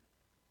forgiven.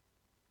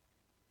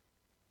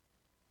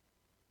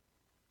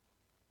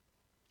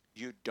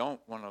 You don't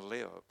want to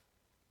live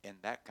in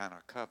that kind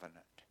of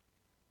covenant,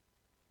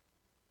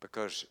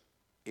 because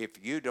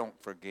if you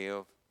don't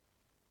forgive,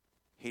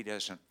 he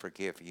doesn't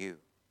forgive you.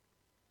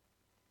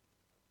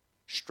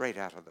 Straight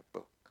out of the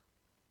book.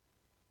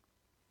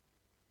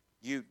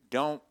 You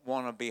don't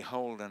want to be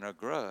holding a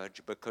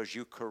grudge because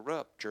you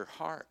corrupt your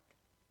heart.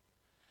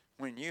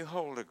 When you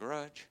hold a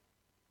grudge,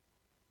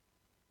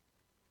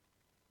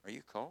 are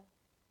you cold?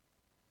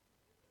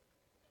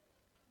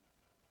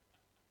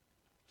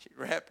 She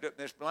wrapped up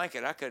in this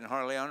blanket. I couldn't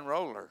hardly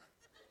unroll her.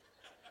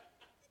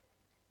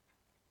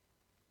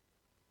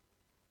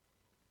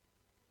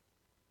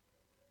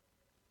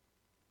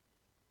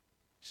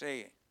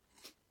 See,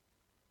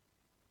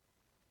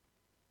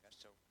 got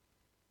so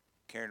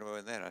carried away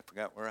with that, I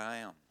forgot where I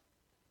am.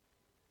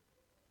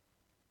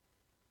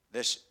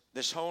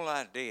 This whole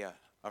idea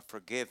of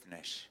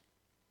forgiveness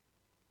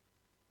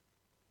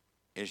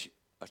is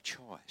a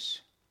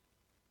choice.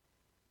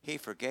 He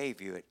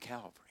forgave you at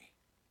Calvary.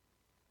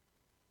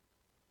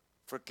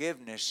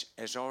 Forgiveness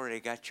has already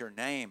got your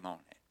name on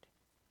it.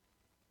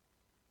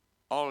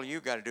 All you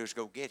got to do is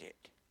go get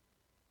it.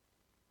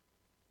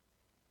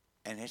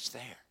 And it's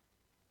there.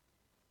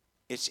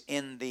 It's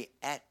in the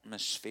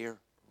atmosphere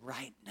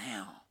right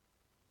now.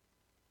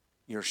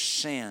 Your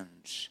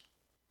sins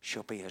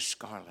shall be as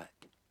scarlet,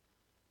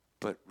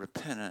 but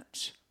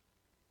repentance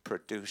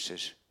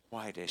produces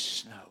white as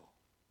snow.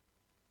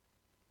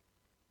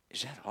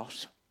 Is that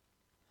awesome?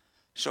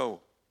 So,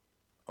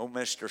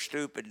 Mr.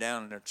 Stupid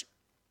down at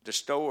the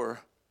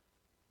store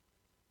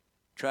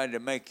tried to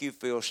make you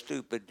feel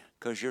stupid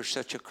because you're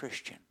such a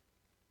Christian.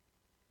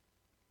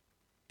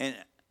 And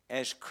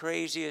as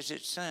crazy as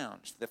it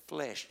sounds, the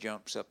flesh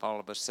jumps up all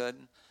of a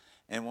sudden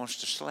and wants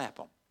to slap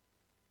them.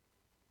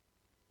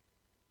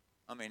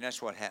 I mean,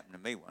 that's what happened to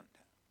me one time.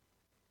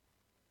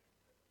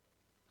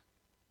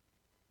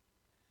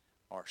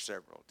 Or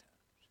several times.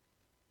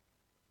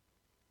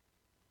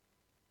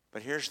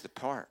 But here's the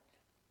part.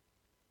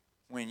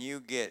 When you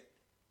get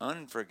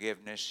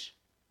unforgiveness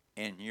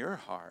in your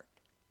heart,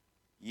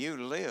 you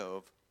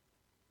live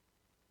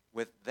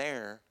with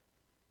their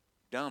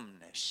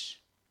dumbness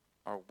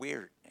or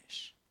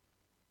weirdness.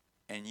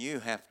 And you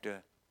have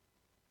to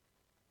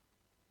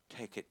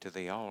take it to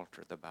the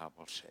altar, the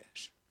Bible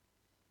says,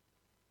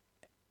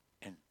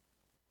 and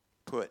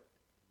put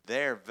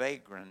their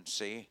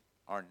vagrancy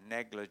or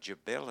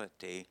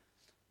negligibility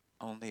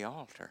on the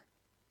altar.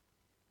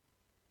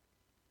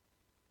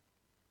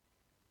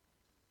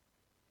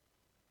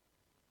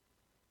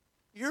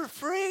 You're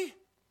free.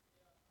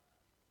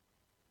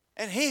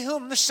 And he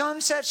whom the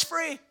Son sets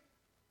free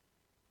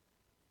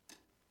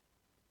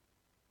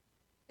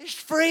is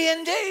free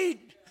indeed.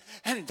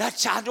 And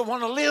I don't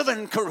want to live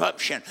in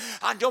corruption.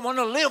 I don't want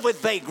to live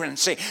with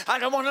vagrancy. I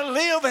don't want to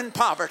live in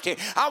poverty.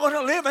 I want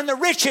to live in the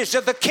riches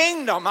of the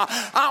kingdom.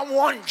 I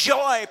want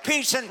joy,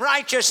 peace, and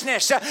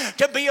righteousness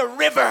to be a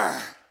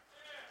river.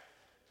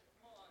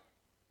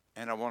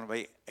 And I want to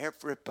be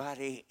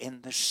everybody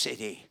in the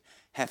city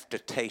have to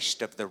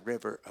taste of the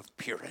river of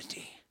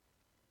purity.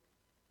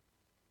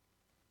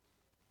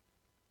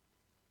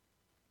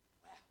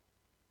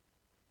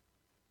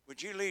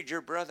 Would you lead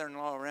your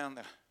brother-in-law around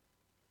the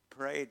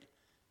parade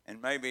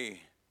and maybe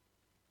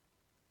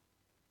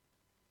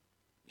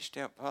your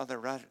stepfather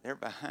right there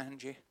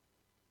behind you?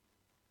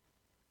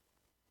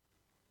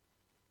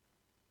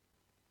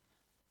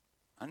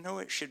 I know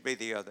it should be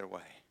the other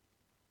way.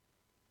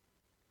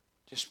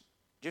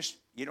 Just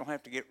you don't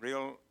have to get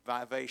real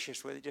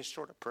vivacious with it. Just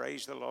sort of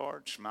praise the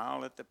Lord,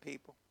 smile at the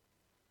people.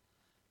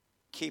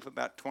 Keep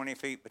about 20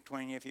 feet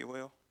between you, if you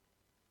will.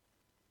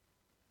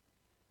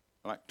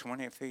 Like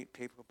 20 feet,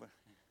 people. But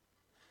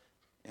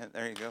yeah,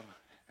 there you go.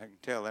 I can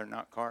tell they're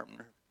not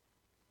carpenters.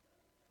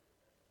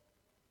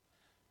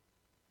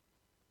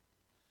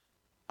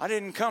 I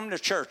didn't come to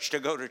church to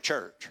go to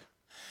church.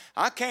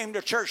 I came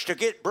to church to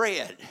get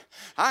bread.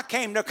 I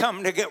came to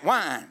come to get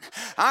wine.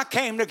 I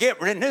came to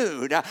get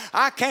renewed.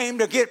 I came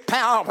to get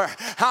power.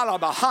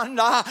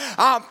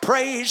 I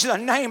praise the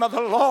name of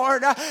the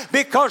Lord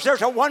because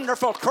there's a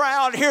wonderful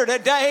crowd here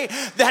today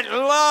that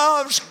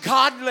loves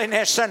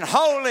godliness and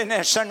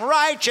holiness and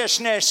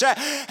righteousness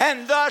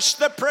and thus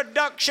the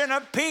production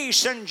of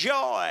peace and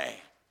joy.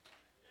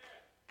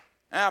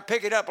 Now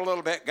pick it up a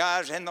little bit,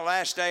 guys. In the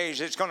last days,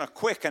 it's going to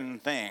quicken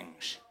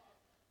things.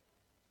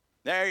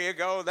 There you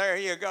go, there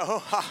you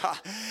go.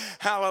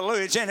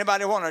 Hallelujah. Does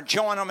anybody want to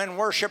join them in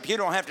worship? You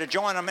don't have to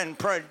join them in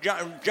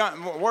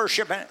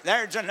worship.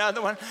 There's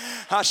another one.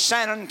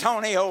 San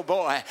Antonio,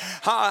 boy.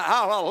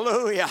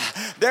 Hallelujah.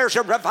 There's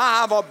a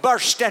revival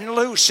bursting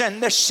loose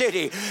in this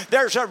city.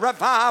 There's a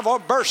revival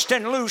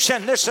bursting loose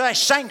in this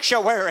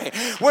sanctuary.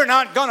 We're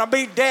not going to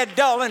be dead,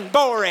 dull, and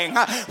boring.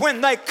 When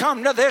they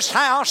come to this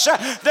house,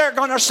 they're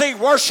going to see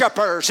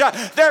worshipers.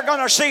 They're going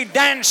to see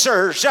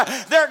dancers.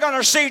 They're going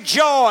to see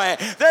joy.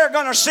 They're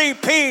going to see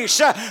peace.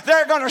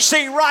 They're going to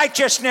see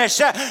righteousness.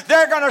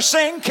 They're going to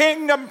sing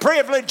kingdom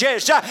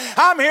privileges.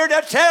 I'm here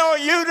to tell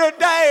you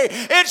today,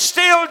 it's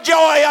still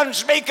joy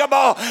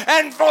unspeakable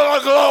and full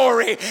of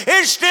glory.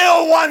 It's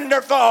still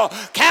wonderful.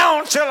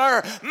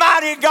 Counselor,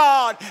 mighty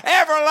God,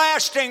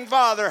 everlasting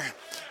Father.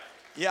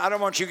 Yeah, I don't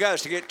want you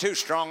guys to get too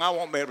strong. I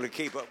won't be able to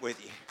keep up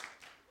with you.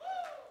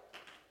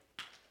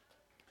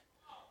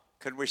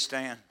 Could we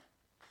stand?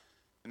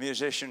 The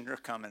musicians are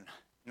coming.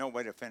 No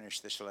way to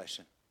finish this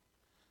lesson.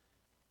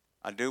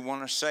 I do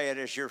want to say it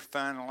as you're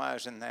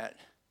finalizing that.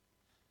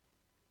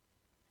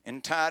 In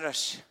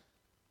Titus,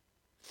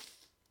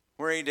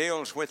 where he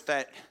deals with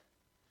that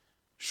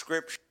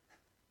scripture.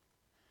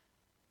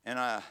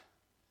 And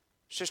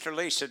Sister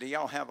Lisa, do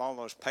y'all have all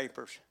those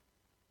papers?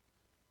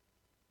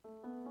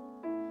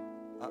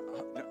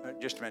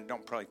 Just a minute,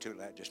 don't play too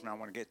loud. Just a minute, I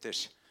want to get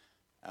this.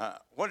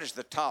 What is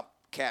the top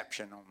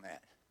caption on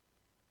that?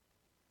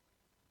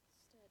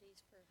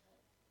 Studies for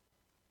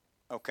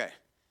help. Okay.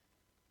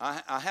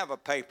 I have a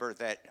paper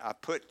that I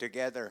put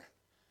together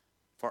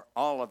for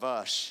all of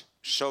us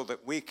so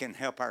that we can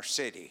help our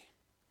city.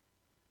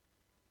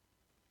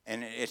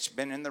 And it's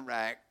been in the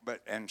rack,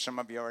 and some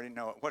of you already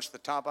know it. What's the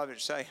top of it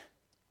say?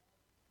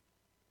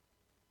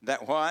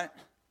 That what?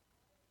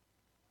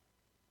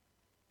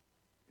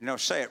 No,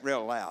 say it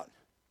real loud.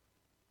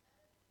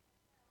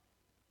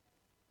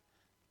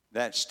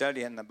 That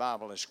studying the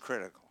Bible is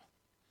critical.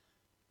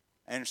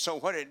 And so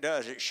what it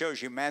does, it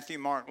shows you Matthew,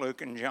 Mark,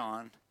 Luke, and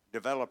John.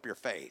 Develop your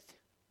faith.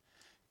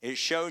 It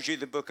shows you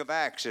the book of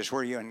Acts is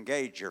where you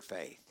engage your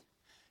faith.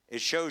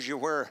 It shows you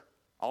where,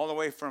 all the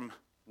way from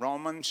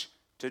Romans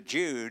to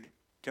Jude,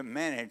 to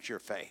manage your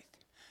faith.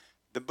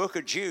 The book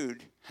of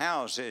Jude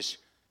houses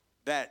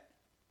that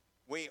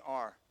we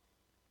are,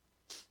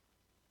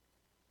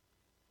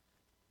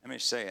 let me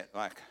say it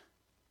like,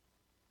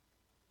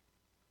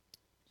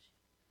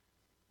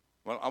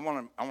 well, I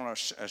want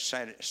to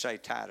say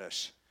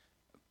Titus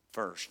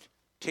first.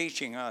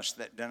 Teaching us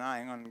that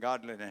denying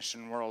ungodliness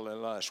and worldly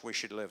lust, we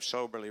should live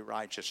soberly,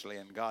 righteously,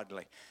 and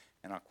godly.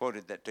 And I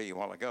quoted that to you a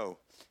while ago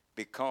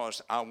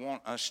because I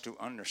want us to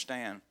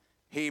understand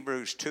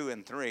Hebrews 2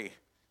 and 3,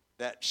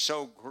 that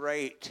so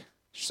great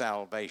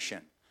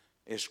salvation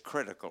is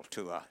critical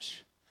to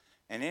us.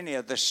 And any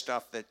of this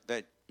stuff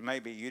that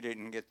maybe you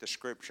didn't get the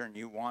scripture and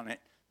you want it,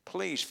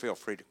 please feel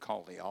free to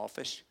call the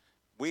office.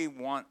 We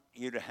want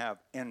you to have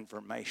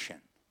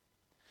information.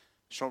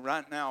 So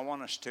right now I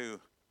want us to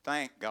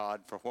thank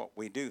God for what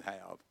we do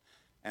have.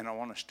 And I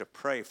want us to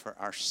pray for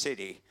our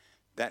city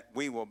that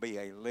we will be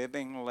a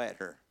living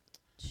letter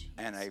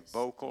and a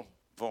vocal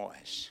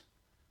voice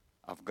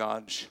of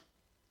God's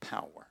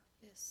power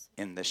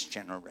in this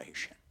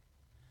generation.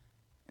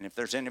 And if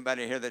there's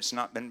anybody here that's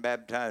not been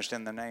baptized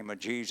in the name of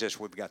Jesus,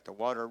 we've got the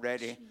water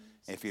ready.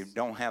 If you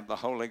don't have the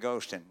Holy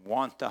Ghost and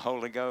want the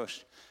Holy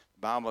Ghost,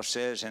 the Bible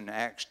says in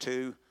Acts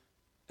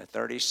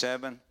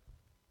 2:37,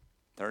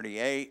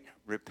 38,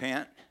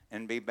 repent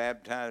and be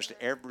baptized,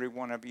 every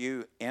one of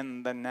you,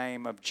 in the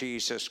name of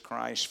Jesus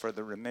Christ for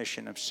the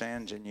remission of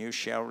sins, and you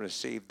shall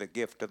receive the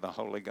gift of the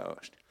Holy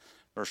Ghost.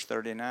 Verse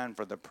 39,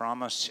 for the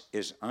promise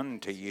is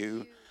unto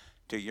you,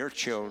 to your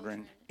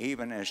children,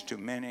 even as to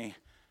many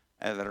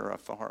that are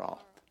afar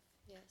off.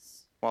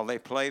 Yes. While they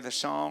play the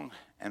song,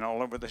 and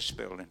all over this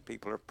building,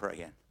 people are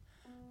praying,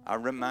 I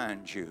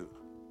remind you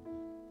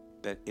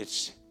that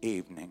it's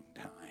evening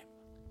time.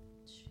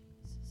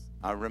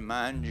 I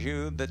remind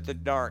you that the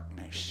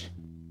darkness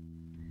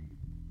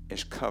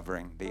is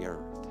covering the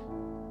earth.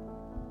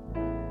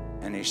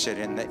 And he said,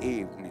 in the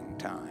evening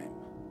time,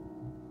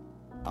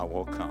 I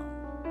will come.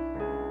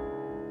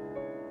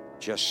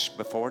 Just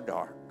before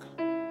dark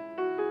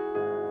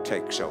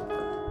takes over.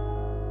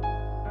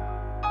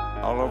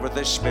 All over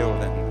this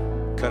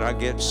building, could I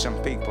get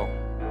some people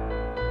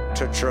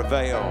to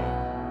travail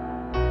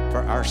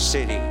for our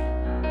city?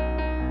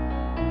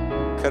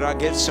 Could I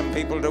get some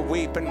people to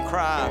weep and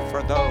cry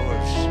for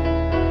those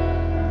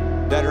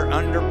that are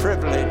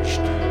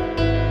underprivileged?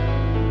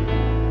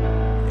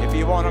 If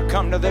you want to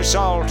come to this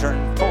altar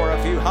and pour a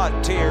few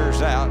hot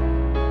tears out,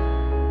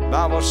 the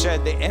Bible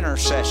said the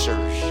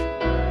intercessors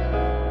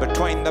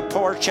between the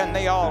porch and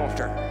the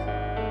altar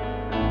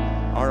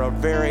are a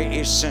very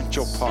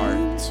essential part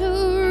of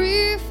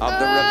the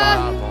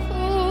revival.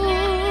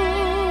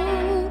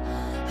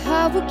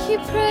 I will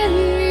keep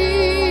praying.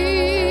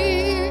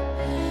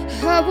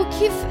 I will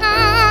keep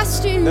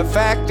fasting. The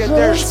fact that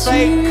there's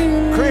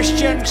fake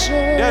Christians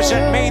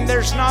doesn't mean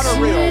there's not a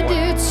real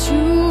one.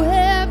 To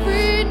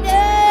every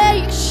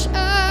nation,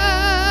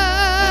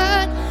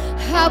 I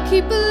I'll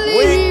keep believing.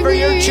 Weep for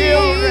your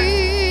children.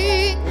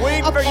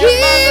 Weep I'll for keep your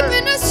mother.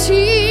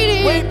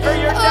 interceding Weep for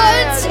your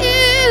dad.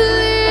 until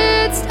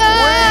it's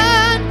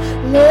done.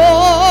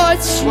 Lord,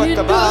 That's what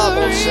the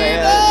Bible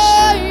says.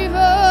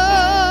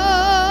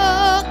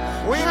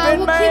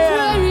 Weeping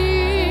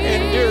may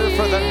endure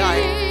for the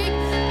night,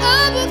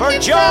 for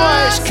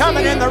joy is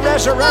coming in the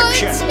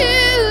resurrection. Until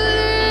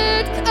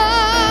it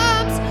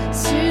comes,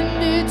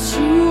 send it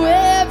to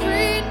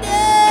every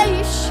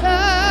nation.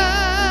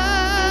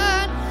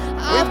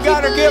 We've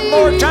got to give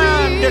more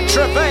time to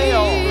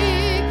travail.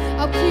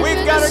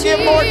 We've got to give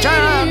more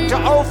time to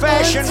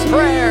old-fashioned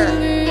prayer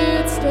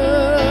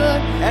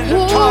and to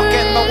talk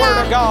in the Word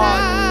of God.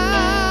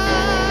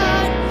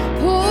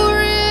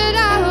 Pour it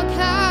out,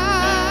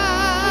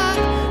 God.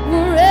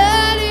 We're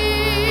ready.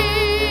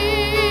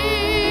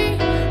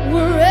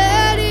 We're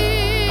ready.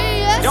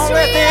 Yes, Don't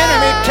let the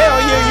enemy tell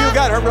you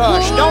got to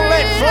rush. Don't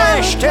let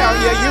flesh tell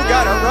you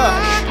got to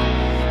rush.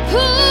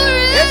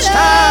 It's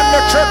time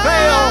to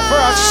travail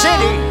for a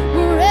city.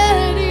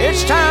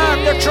 It's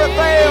time to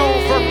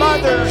travail for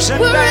mothers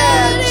and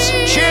dads,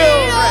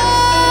 children.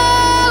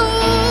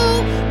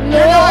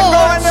 You're not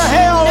going to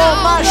hell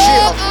on my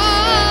shift.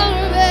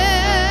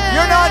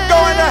 You're not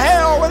going to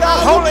hell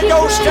without Holy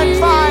Ghost and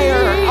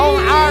fire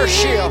on our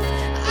shift.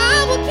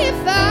 I will keep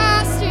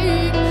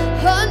fasting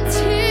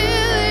until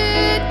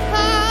it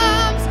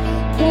comes.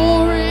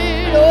 Pour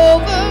it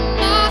over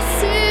my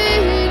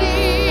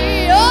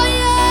city. Oh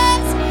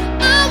yes,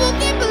 I will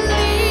keep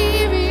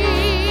believing.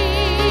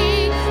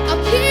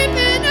 I'll keep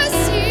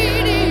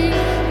interceding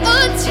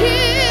until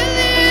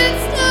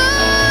it's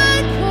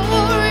done.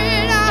 Pour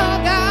it out,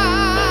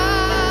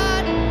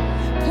 God.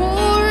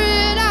 Pour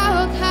it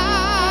out,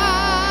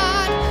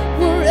 God.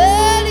 We're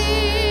ready.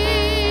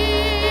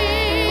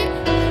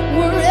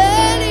 We're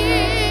ready.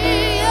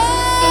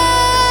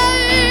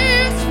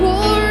 Yes.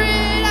 Pour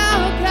it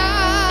out,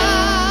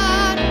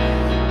 God.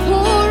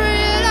 Pour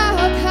it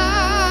out,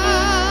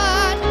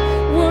 God.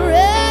 We're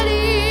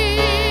ready.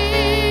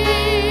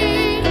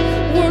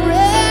 We're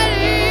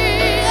ready.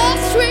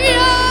 Yes, we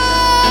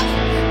are.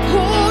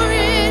 Pour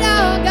it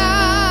out,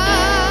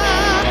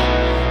 God.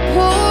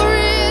 Pour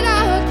it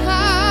out,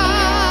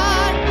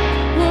 God.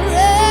 We're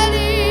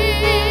ready.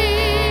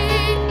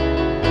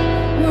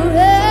 We're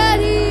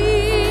ready.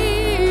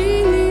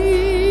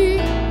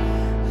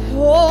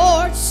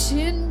 Lord,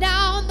 send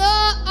down the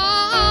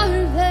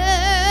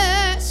harvest.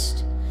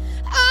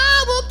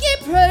 I will keep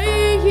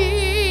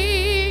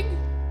praying.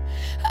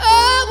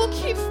 I will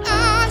keep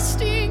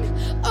fasting.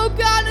 Oh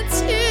God,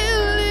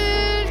 until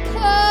it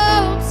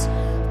comes.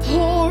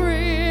 Pour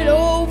it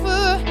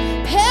over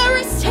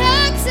Paris,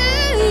 Texas.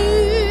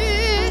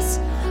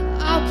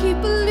 I'll keep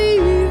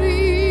believing.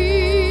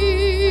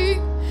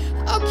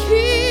 I'll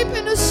keep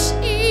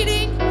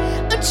interceding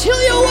until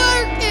your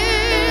work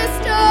is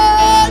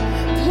done.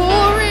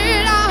 Pour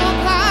it out,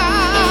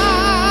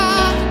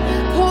 God.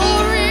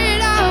 Pour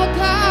it out,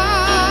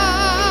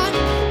 God.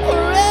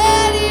 We're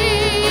ready.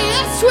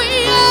 Yes, we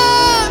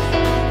are.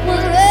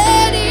 We're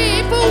ready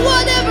for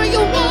whatever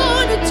you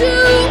want to do.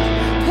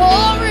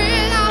 Pour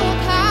it out,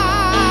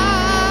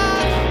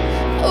 God.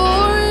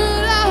 Pour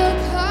it out,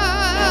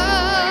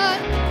 God.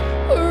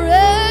 We're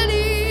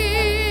ready.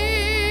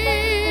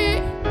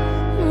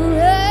 We're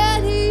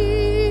ready.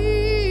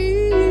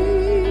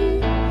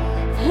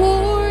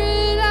 Pour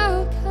it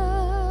out,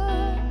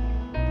 God.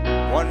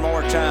 One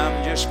more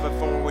time, just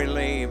before we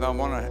leave, I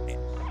want to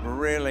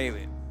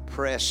really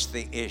press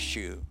the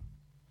issue.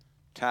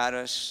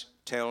 Titus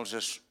tells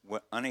us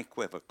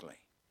unequivocally,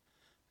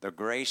 the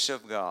grace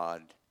of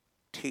God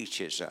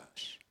teaches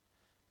us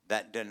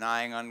that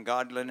denying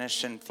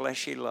ungodliness and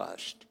fleshy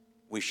lust,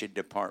 we should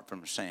depart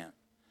from sin.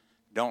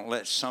 Don't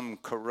let some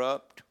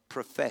corrupt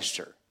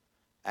professor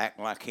act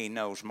like he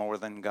knows more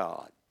than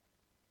God.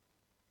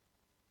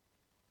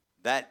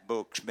 That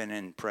book's been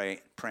in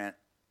print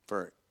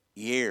for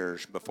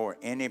years before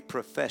any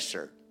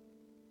professor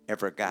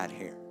ever got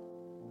here.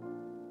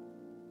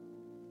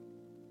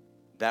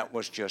 That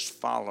was just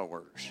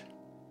followers.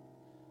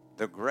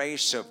 The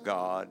grace of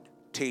God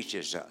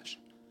teaches us.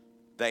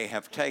 They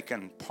have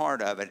taken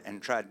part of it and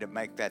tried to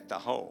make that the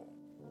whole.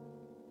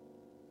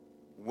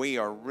 We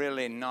are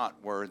really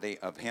not worthy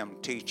of Him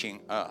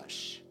teaching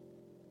us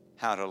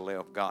how to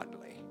live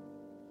godly.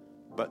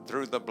 But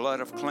through the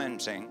blood of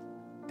cleansing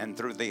and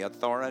through the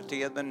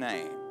authority of the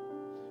name,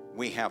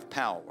 we have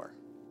power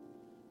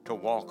to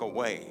walk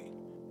away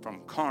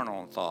from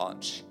carnal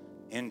thoughts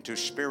into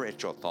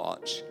spiritual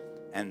thoughts.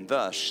 And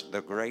thus,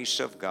 the grace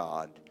of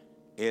God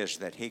is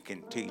that He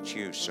can teach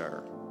you,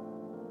 sir,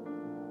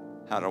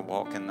 how to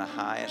walk in the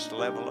highest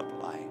level of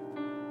life.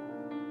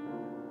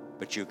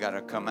 But you got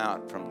to come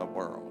out from the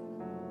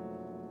world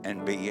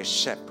and be ye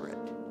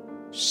separate,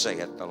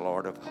 saith the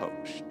Lord of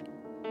hosts.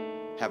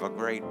 Have a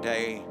great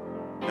day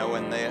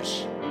knowing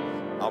this.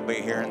 I'll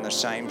be here in the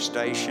same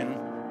station,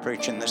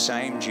 preaching the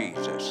same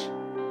Jesus.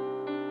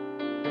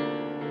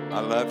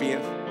 I love you.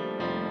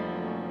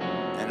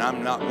 And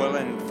I'm not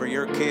willing for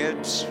your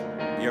kids,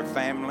 your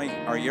family,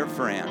 or your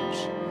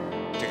friends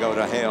to go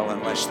to hell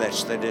unless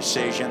that's the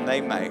decision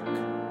they make.